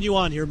continue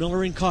on here,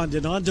 Miller and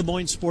Condon on Des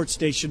Moines Sports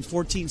Station,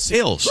 1460.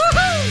 Sales.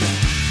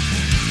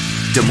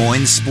 Des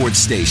Moines Sports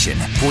Station,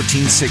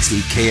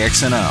 1460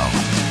 KXNO.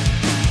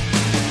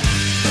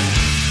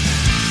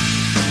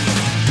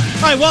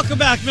 All right, welcome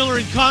back. Miller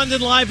and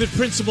Condon live at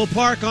Principal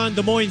Park on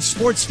Des Moines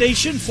Sports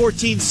Station,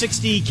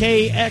 1460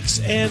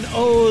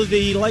 KXNO,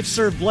 the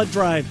LifeServe Blood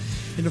Drive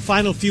in the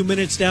final few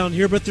minutes down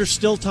here, but there's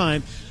still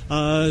time.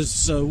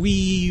 So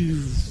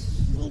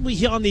we'll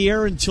be on the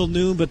air until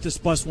noon, but this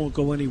bus won't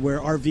go anywhere.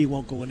 RV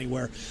won't go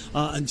anywhere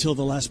until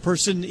the last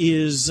person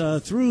is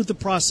through the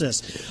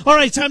process. All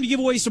right, time to give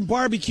away some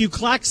barbecue.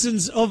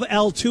 Claxons of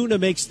Altoona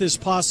makes this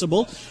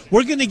possible.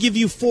 We're going to give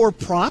you 4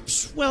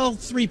 props. Well,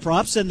 3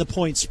 props and the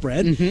point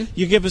spread. Mm-hmm.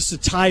 You give us a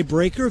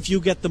tiebreaker. If you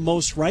get the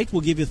most right,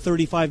 we'll give you a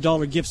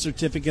 $35 gift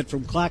certificate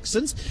from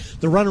Claxons.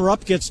 The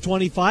runner-up gets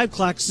 $25.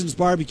 Claxons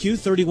Barbecue,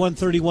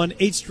 3131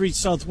 8th Street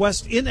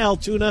Southwest in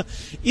Altoona.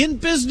 In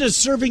business,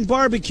 serving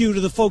barbecue to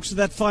the folks of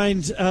that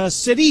fine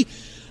city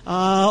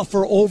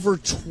for over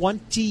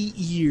 20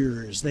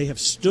 years. They have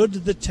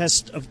stood the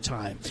test of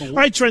time. All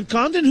right, Trent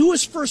Condon, who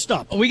is first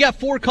up? We got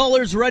 4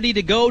 callers ready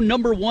to go.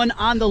 Number 1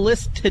 on the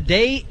list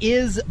today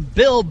is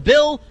Bill.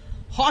 Bill,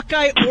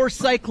 Hawkeye or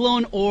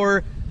Cyclone,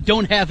 or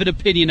don't have an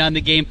opinion on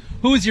the game.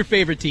 Who is your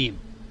favorite team?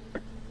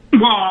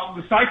 Well,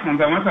 the Cyclones,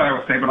 I went to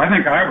Iowa State, but I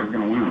think Iowa's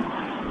going to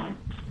win.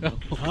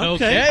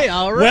 Okay,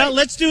 all right. Well,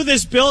 let's do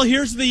this, Bill.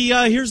 Here's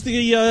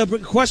the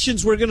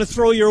questions we're going to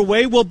throw your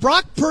way. Will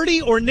Brock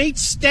Purdy or Nate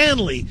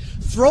Stanley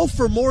throw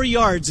for more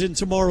yards in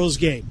tomorrow's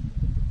game?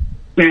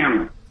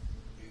 Stanley.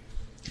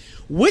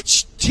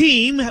 Which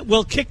team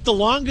will kick the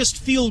longest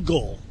field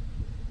goal?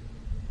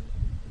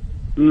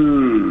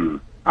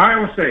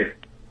 Iowa State.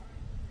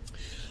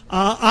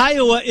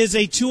 Iowa is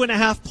a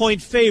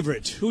 2.5-point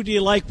favorite. Who do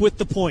you like with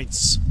the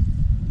points?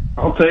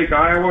 I'll take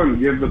Iowa and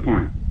give the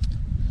point.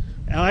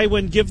 Iowa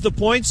and give the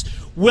points.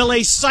 Will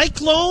a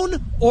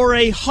Cyclone or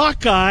a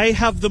Hawkeye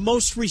have the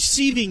most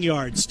receiving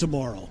yards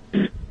tomorrow?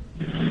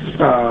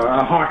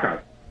 A Hawkeye.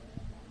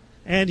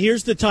 And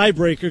here's the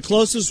tiebreaker,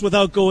 closest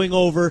without going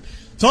over.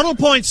 Total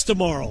points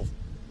tomorrow.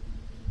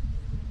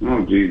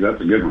 Oh, geez,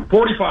 that's a good one.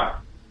 45.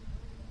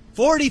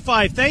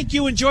 45. Thank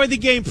you. Enjoy the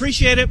game.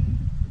 Appreciate it.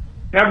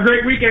 Have a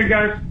great weekend,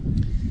 guys.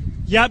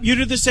 Yep, you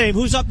do the same.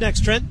 Who's up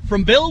next, Trent?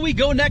 From Bill, we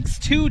go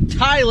next to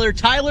Tyler.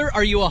 Tyler,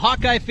 are you a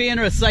Hawkeye fan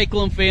or a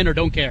Cyclone fan, or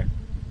don't care?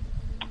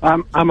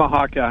 I'm a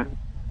Hawkeye.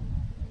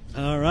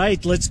 All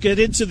right, let's get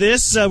into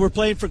this. We're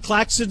playing for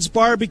Claxons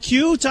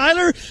Barbecue.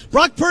 Tyler,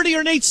 Brock Purdy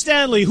or Nate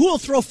Stanley? Who will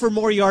throw for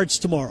more yards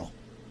tomorrow?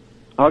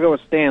 I'll go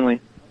with Stanley.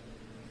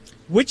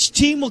 Which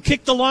team will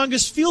kick the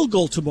longest field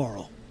goal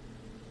tomorrow?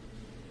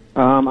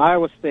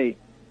 Iowa State.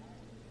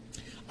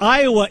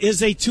 Iowa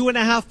is a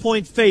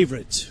 2.5-point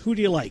favorite. Who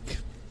do you like?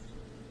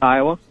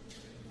 Iowa.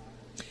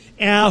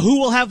 Who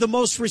will have the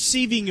most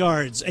receiving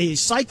yards, a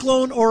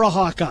Cyclone or a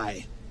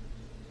Hawkeye?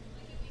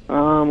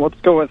 Let's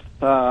go with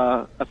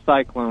a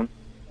Cyclone.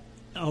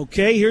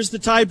 Okay, here's the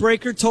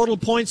tiebreaker. Total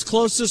points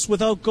closest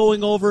without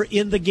going over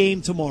in the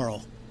game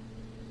tomorrow.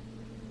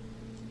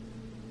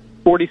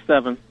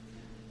 47.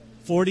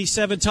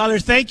 47. Tyler,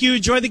 thank you.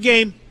 Enjoy the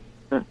game.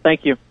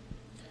 Thank you.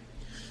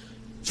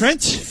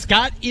 Trent?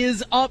 Scott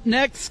is up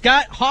next.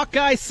 Scott,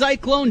 Hawkeye,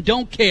 Cyclone,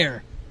 don't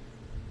care.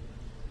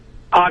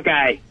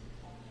 Hawkeye.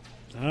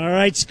 All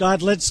right,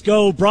 Scott, let's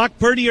go. Brock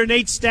Purdy or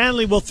Nate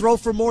Stanley will throw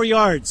for more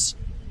yards?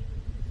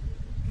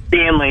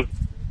 Stanley.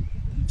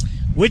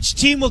 Which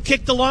team will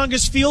kick the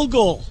longest field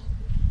goal?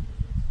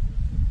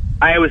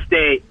 Iowa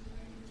State.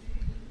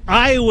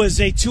 Iowa's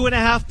a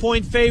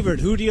 2.5-point favorite.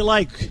 Who do you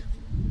like?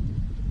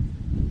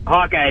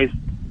 Hawkeyes.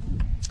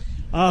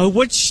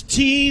 Which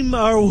team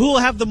or who will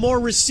have the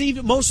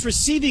most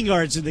receiving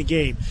yards in the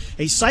game?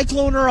 A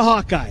Cyclone or a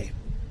Hawkeye?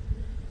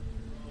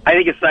 I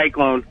think a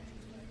Cyclone.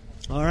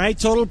 All right,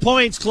 total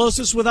points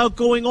closest without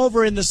going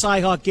over in the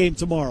Cyhawk game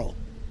tomorrow.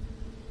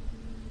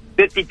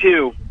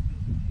 52.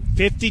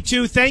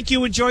 52. Thank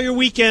you. Enjoy your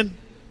weekend.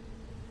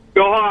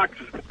 Go Hawks.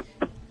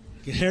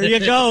 There you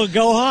go.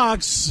 Go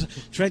Hawks.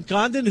 Trent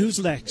Condon, who's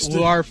next?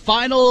 Our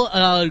final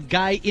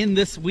guy in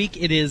this week,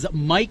 it is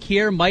Mike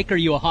here. Mike, are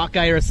you a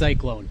Hawkeye or a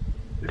Cyclone?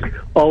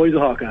 Always a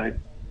Hawkeye.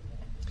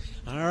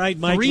 All right,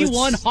 Mike.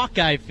 3-1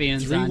 Hawkeye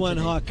fans. 3-1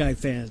 Hawkeye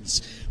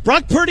fans.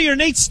 Brock Purdy or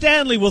Nate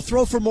Stanley will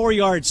throw for more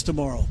yards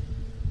tomorrow.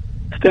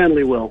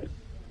 Stanley will.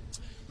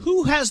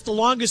 Who has the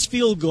longest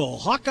field goal,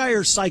 Hawkeye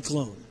or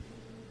Cyclone?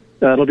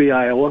 That'll be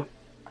Iowa.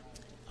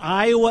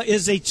 Iowa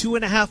is a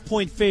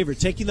 2.5-point favorite.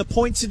 Taking the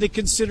points into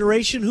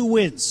consideration, who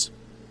wins?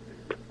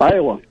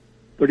 Iowa,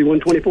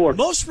 31-24.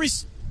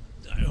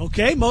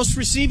 Most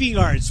receiving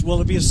yards. Will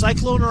it be a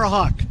Cyclone or a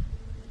Hawk?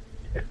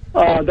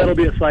 That'll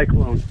be a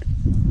Cyclone.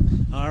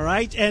 All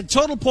right. And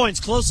total points,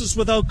 closest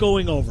without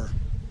going over.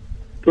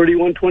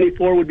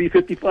 31-24 would be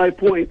 55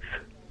 points.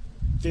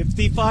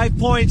 55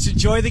 points.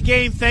 Enjoy the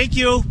game. Thank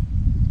you.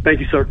 Thank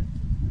you, sir.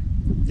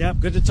 Yep,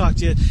 good to talk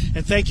to you.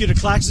 And thank you to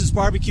Claxton's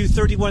Barbecue,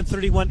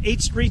 3131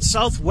 8th Street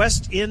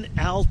Southwest in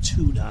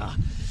Altoona.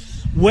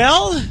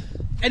 Well,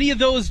 any of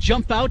those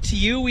jump out to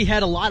you? We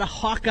had a lot of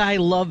Hawkeye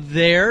love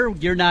there.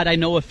 You're not, I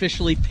know,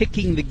 officially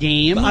picking the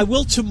game. I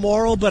will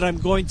tomorrow, but we're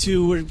going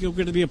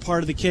to be a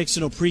part of the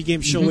KXNO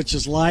pregame show, which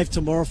is live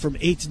tomorrow from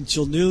 8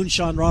 until noon.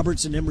 Sean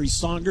Roberts and Emery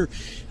Songer.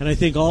 And I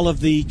think all of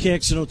the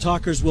KXNO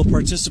talkers will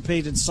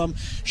participate in some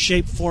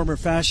shape, form, or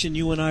fashion.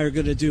 You and I are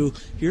going to do,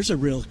 here's a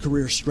real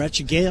career stretch,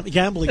 a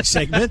gambling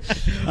segment.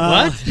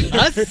 What?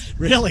 Us?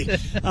 Really?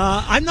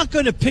 I'm not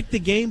going to pick the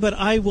game, but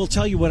I will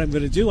tell you what I'm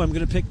going to do. I'm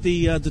going to pick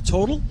the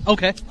total.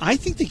 Okay. I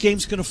think the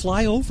game's going to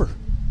fly over.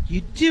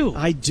 You do?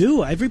 I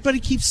do.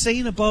 Everybody keeps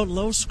saying about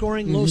low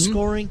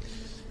scoring.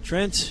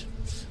 Trent,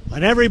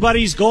 when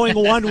everybody's going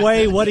one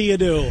way, what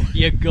do?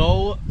 You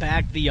go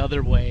back the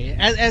other way.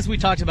 As we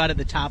talked about at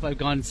the top, I've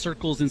gone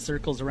circles and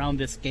circles around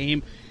this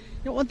game.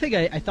 You know, one thing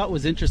I thought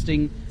was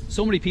interesting,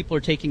 so many people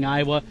are taking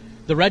Iowa.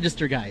 The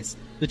Register guys,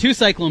 the 2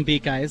 Cyclone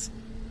beat guys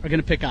are going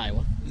to pick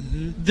Iowa.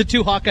 The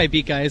 2 Hawkeye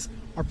beat guys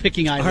are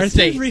picking Iowa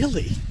State. Are they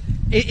really?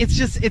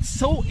 It's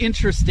so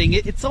interesting.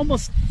 It's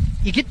almost,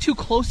 you get too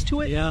close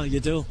to it. Yeah, you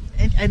do.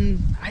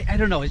 And I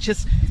don't know. It's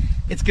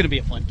going to be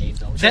a fun game,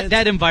 though.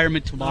 That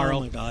environment tomorrow.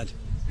 Oh, my God.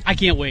 I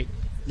can't wait.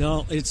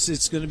 No,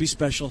 it's going to be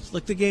special.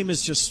 Look, the game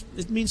is just,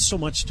 it means so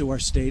much to our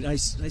state. I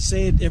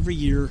say it every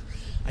year.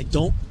 I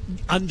don't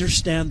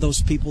understand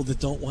those people that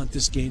don't want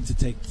this game to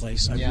take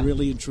place. I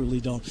really and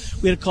truly don't.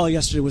 We had a call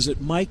yesterday. Was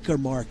it Mike or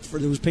Mark? It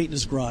was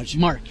Peyton's Garage.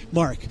 Mark.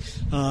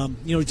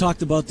 We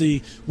talked about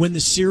when the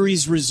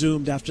series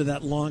resumed after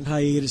that long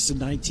hiatus in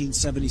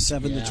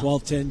 1977, the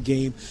 12-10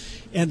 game,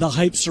 and the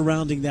hype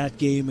surrounding that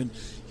game. And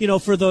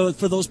for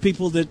those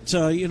people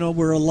that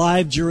were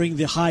alive during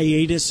the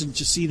hiatus and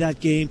to see that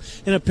game,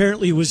 and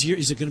apparently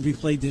is it going to be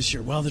played this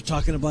year? Well, they're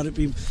talking about it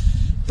being.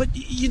 But,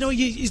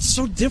 it's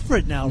so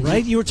different now,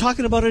 right? You were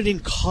talking about it in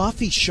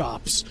coffee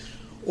shops,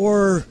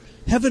 or,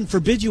 heaven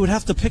forbid, you would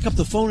have to pick up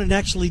the phone and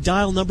actually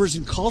dial numbers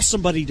and call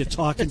somebody to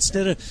talk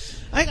instead of...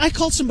 I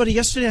called somebody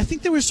yesterday. I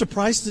think they were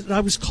surprised that I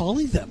was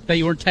calling them. That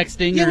you weren't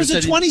texting? Yeah, it was a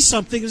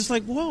 20-something. It's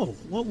like, whoa,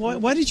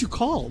 why did you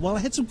call? Well, I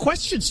had some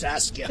questions to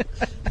ask you.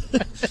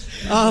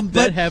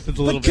 That happens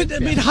a little bit. I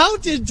mean, how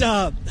did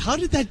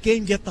that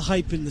game get the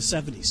hype in the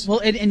 70s? Well,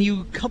 and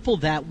you couple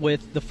that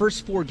with the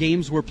first 4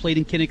 games were played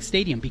in Kinnick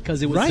Stadium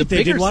because it was the bigger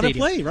they didn't want to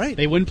stadium. play, right?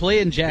 They wouldn't play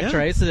in Jack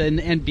Trice,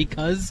 and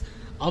because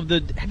of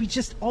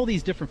just all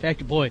these different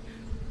factors. Boy,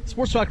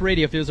 Sports Talk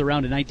Radio, if it was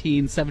around in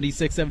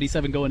 1976,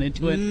 77 going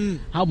into it,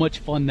 how much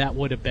fun that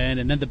would have been.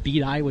 And then the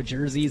beat Iowa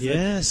jerseys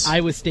that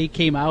Iowa State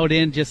came out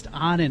in, just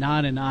on and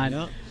on and on.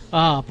 Yeah.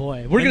 Oh,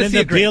 boy. We're going to see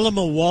the Balaam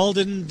of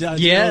Walden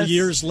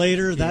years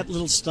later, that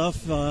little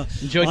stuff.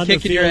 Enjoyed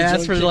kicking your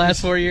ass for the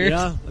last 4 years.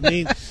 Yeah, I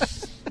mean...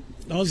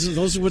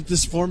 Those are what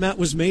this format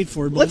was made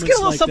for. Let's get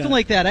a little something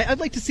like that. I'd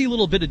like to see a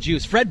little bit of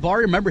juice. Fred Barr,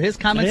 remember his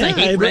comments? I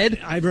hate red.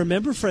 I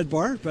remember Fred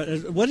Barr,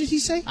 but what did he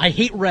say? I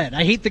hate red.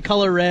 I hate the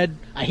color red.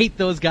 I hate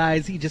those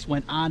guys. He just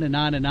went on and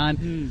on and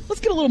on.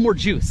 Let's get a little more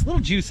juice. A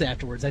little juice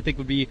afterwards, I think,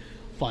 would be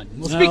fun.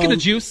 Well, speaking of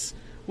juice,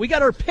 we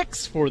got our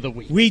picks for the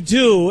week. We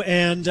do,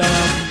 and...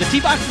 the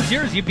T-Box is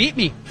yours. You beat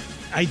me.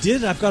 I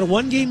did. I've got a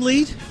 1-game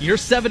lead. You're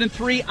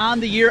 7-3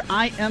 on the year.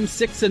 I am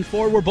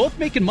 6-4. We're both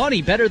making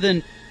money, better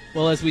than...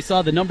 Well, as we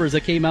saw the numbers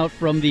that came out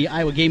from the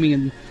Iowa Gaming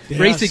and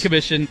Racing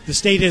Commission. The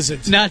state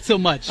isn't. Not so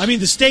much. I mean,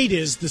 the state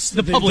is.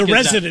 The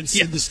residents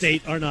in the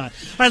state are not.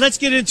 All right, let's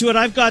get into it.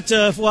 I've got,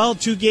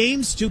 2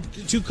 games,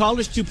 two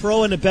college, 2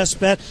 pro, and a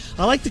best bet.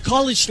 I like the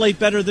college slate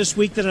better this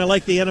week than I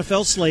like the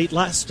NFL slate.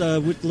 Last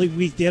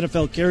week, the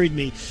NFL carried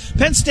me.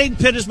 Penn State and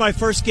Pitt is my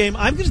first game.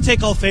 I'm going to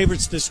take all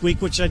favorites this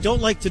week, which I don't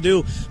like to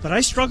do, but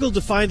I struggled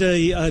to find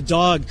a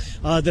dog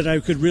that I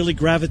could really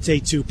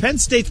gravitate to. Penn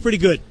State's pretty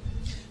good.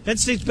 Penn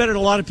State's better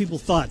than a lot of people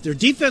thought. Their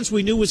defense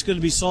we knew was going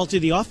to be salty.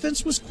 The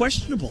offense was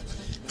questionable.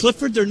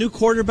 Clifford, their new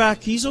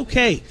quarterback, he's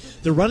okay.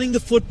 They're running the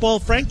football.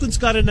 Franklin's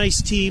got a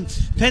nice team.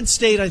 Penn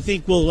State, I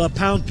think, will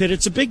pound Pitt.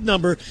 It's a big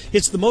number.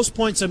 It's the most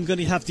points I'm going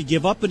to have to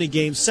give up in a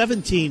game,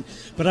 17.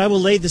 But I will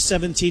lay the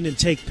 17 and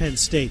take Penn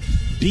State.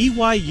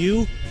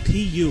 BYU,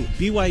 PU.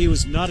 BYU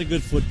is not a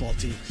good football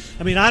team.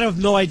 I mean, I have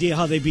no idea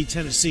how they beat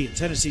Tennessee.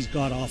 Tennessee's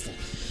god-awful.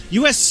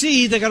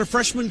 USC, they got a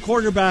freshman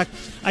quarterback.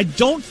 I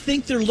don't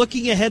think they're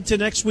looking ahead to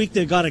next week.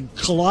 They've got a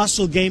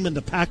colossal game in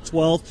the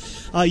Pac-12.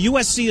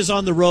 USC is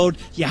on the road.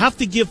 You have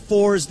to give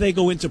 4 as they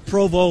go into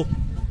Provo,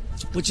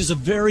 which is a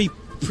very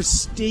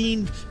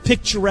pristine,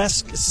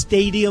 picturesque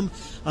stadium.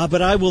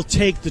 But I will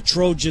take the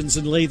Trojans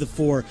and lay the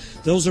 4.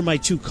 Those are my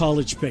 2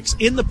 college picks.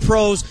 In the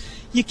pros,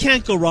 you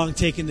can't go wrong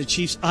taking the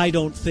Chiefs, I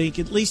don't think,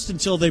 at least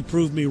until they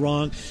prove me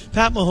wrong.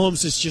 Pat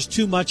Mahomes is just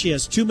too much. He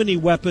has too many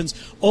weapons.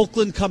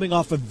 Oakland coming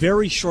off a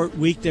very short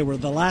week. They were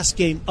the last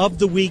game of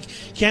the week.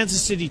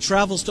 Kansas City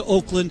travels to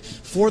Oakland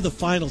for the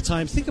final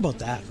time. Think about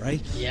that,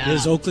 right? Yeah.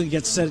 As Oakland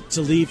gets set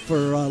to leave for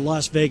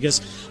Las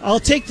Vegas. I'll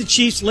take the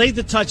Chiefs, lay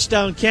the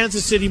touchdown.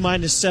 Kansas City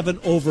 -7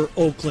 over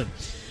Oakland.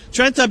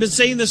 Trent, I've been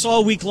saying this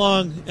all week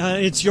long.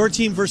 It's your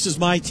team versus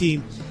my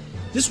team.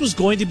 This was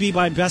going to be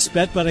my best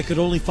bet, but I could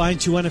only find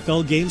 2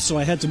 NFL games, so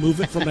I had to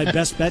move it from my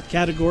best bet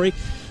category.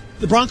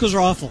 The Broncos are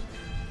awful.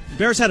 The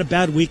Bears had a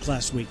bad week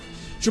last week.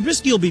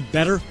 Trubisky will be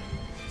better,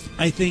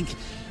 I think.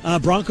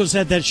 Broncos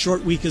had that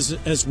short week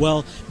as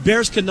well.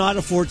 Bears cannot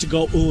afford to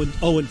go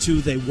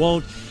 0-2. They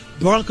won't.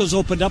 Broncos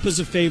opened up as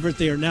a favorite.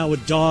 They are now a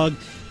dog.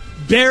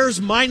 Bears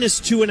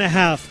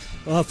 -2.5.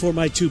 For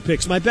my 2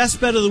 picks. My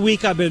best bet of the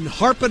week, I've been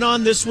harping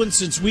on this one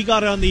since we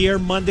got on the air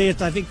Monday.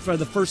 I think for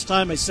the first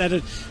time I said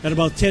it at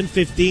about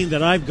 10:15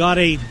 that I've got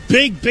a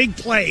big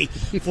play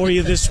for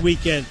you this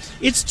weekend.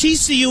 It's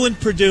TCU and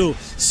Purdue.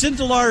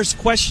 Sindelar is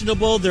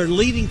questionable. Their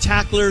leading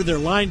tackler, their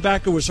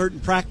linebacker, was hurt in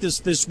practice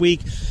this week.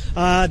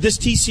 This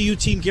TCU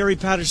team, Gary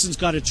Patterson's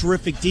got a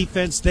terrific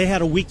defense. They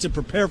had a week to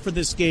prepare for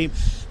this game.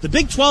 The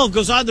Big 12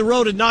 goes on the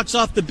road and knocks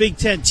off the Big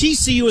 10.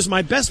 TCU is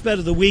my best bet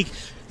of the week.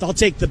 I'll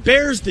take the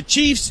Bears, the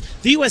Chiefs,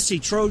 the USC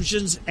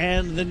Trojans,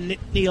 and the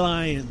Nittany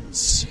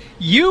Lions.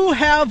 You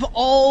have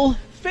all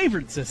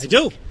favorites this week. I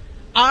do.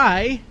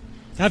 I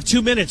have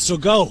 2 minutes, so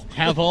go.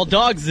 Have all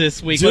dogs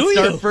this week. Let's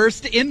start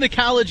first in the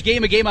college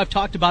game, a game I've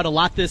talked about a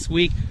lot this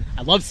week.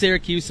 I love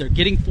Syracuse. They're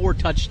getting 4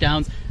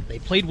 touchdowns. They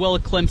played well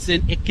at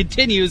Clemson. It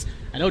continues.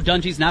 I know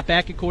Dungy's not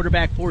back at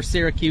quarterback for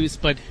Syracuse,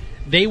 but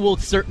they will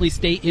certainly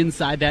stay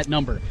inside that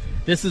number.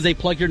 This is a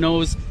plug your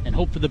nose and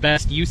hope for the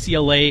best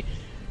UCLA.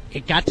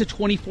 It got to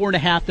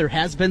 24.5. There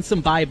has been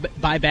some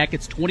buyback.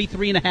 It's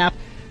 23.5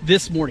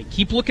 this morning.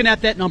 Keep looking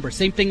at that number.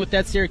 Same thing with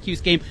that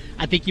Syracuse game.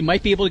 I think you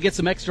might be able to get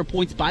some extra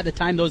points by the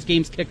time those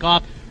games kick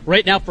off.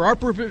 Right now, for our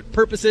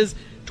purposes,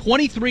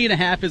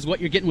 23.5 is what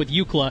you're getting with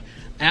UCLA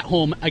at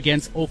home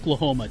against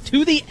Oklahoma.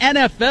 To the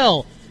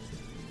NFL,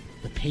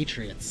 the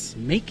Patriots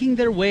making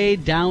their way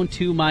down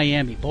to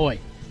Miami. Boy,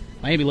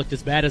 Miami looked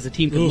as bad as a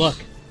team can look.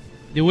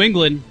 New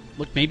England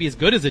looked maybe as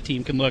good as a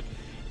team can look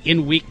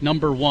in week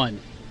number 1.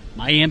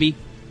 Miami,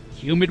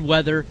 humid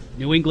weather.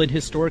 New England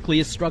historically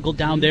has struggled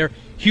down there.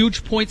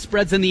 Huge point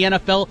spreads in the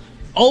NFL.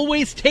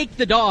 Always take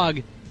the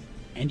dog.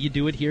 And you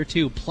do it here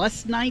too.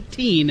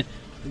 +19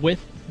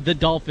 with the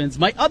Dolphins.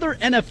 My other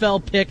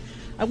NFL pick,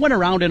 I went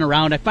around and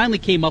around. I finally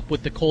came up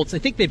with the Colts. I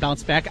think they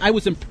bounced back. I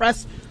was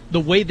impressed the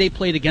way they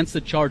played against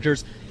the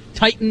Chargers.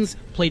 Titans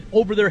played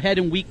over their head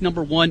in week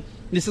number 1.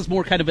 This is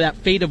more kind of that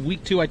fate of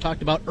week 2 I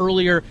talked about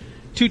earlier.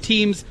 2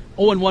 teams,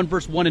 0-1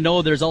 versus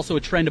 1-0. There's also a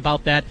trend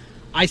about that.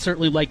 I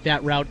certainly like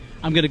that route.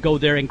 I'm going to go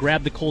there and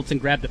grab the Colts and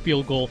grab the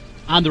field goal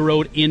on the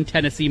road in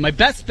Tennessee. My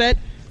best bet,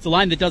 it's a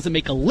line that doesn't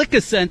make a lick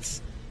of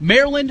sense.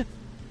 Maryland,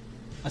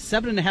 a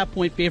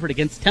 7.5-point favorite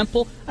against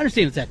Temple. I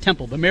understand it's at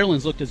Temple, but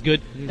Maryland's looked as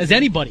good as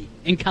anybody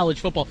in college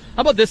football.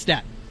 How about this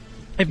stat?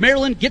 If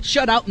Maryland gets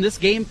shut out in this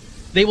game,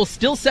 they will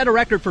still set a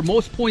record for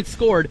most points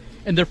scored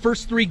in their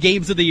first 3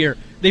 games of the year.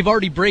 They've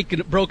already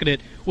broken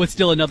it with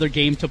still another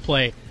game to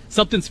play.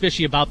 Something's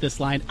fishy about this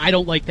line. I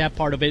don't like that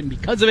part of it, and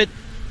because of it,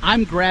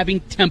 I'm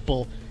grabbing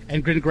Temple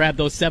and going to grab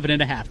those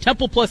 7.5.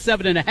 Temple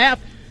 +7.5.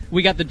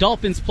 We got the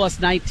Dolphins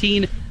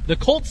 +19, the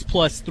Colts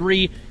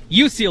 +3,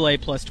 UCLA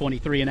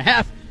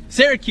 +23.5,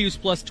 Syracuse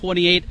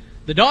 +28.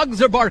 The dogs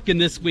are barking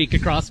this week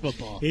across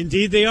football.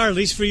 Indeed they are, at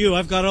least for you.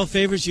 I've got all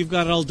favorites, you've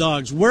got all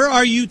dogs. Where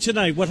are you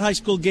tonight? What high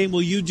school game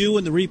will you do?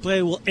 And the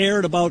replay will air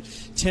at about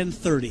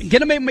 10:30.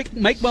 Going to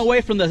make my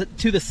way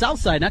to the south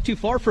side, not too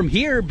far from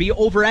here. Be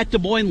over at Des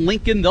Moines,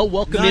 Lincoln. They'll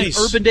welcome in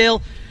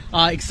Urbandale.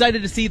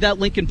 Excited to see that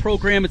Lincoln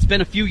program. It's been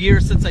a few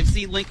years since I've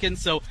seen Lincoln,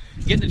 so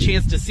getting a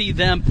chance to see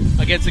them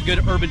against a good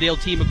Urbandale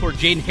team. Of course,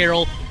 Jaden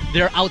Harrell,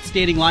 their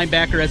outstanding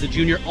linebacker as a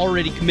junior,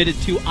 already committed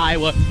to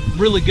Iowa.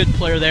 Really good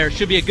player there.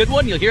 Should be a good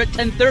one. You'll hear at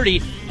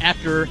 10:30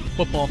 after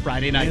football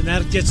Friday night. And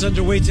that gets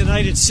underway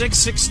tonight at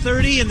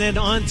 6:30, and then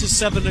on to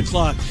 7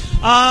 o'clock.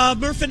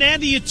 Murph and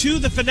Andy at 2,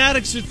 the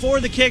Fanatics at 4,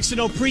 the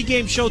KXNO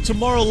pregame show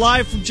tomorrow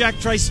live from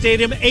Jack Trice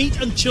Stadium, 8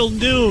 until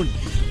noon.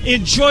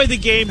 Enjoy the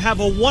game. Have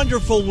a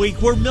wonderful week.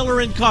 We're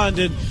Miller and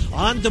Condon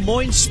on Des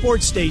Moines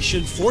Sports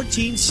Station,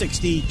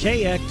 1460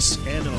 KXNO.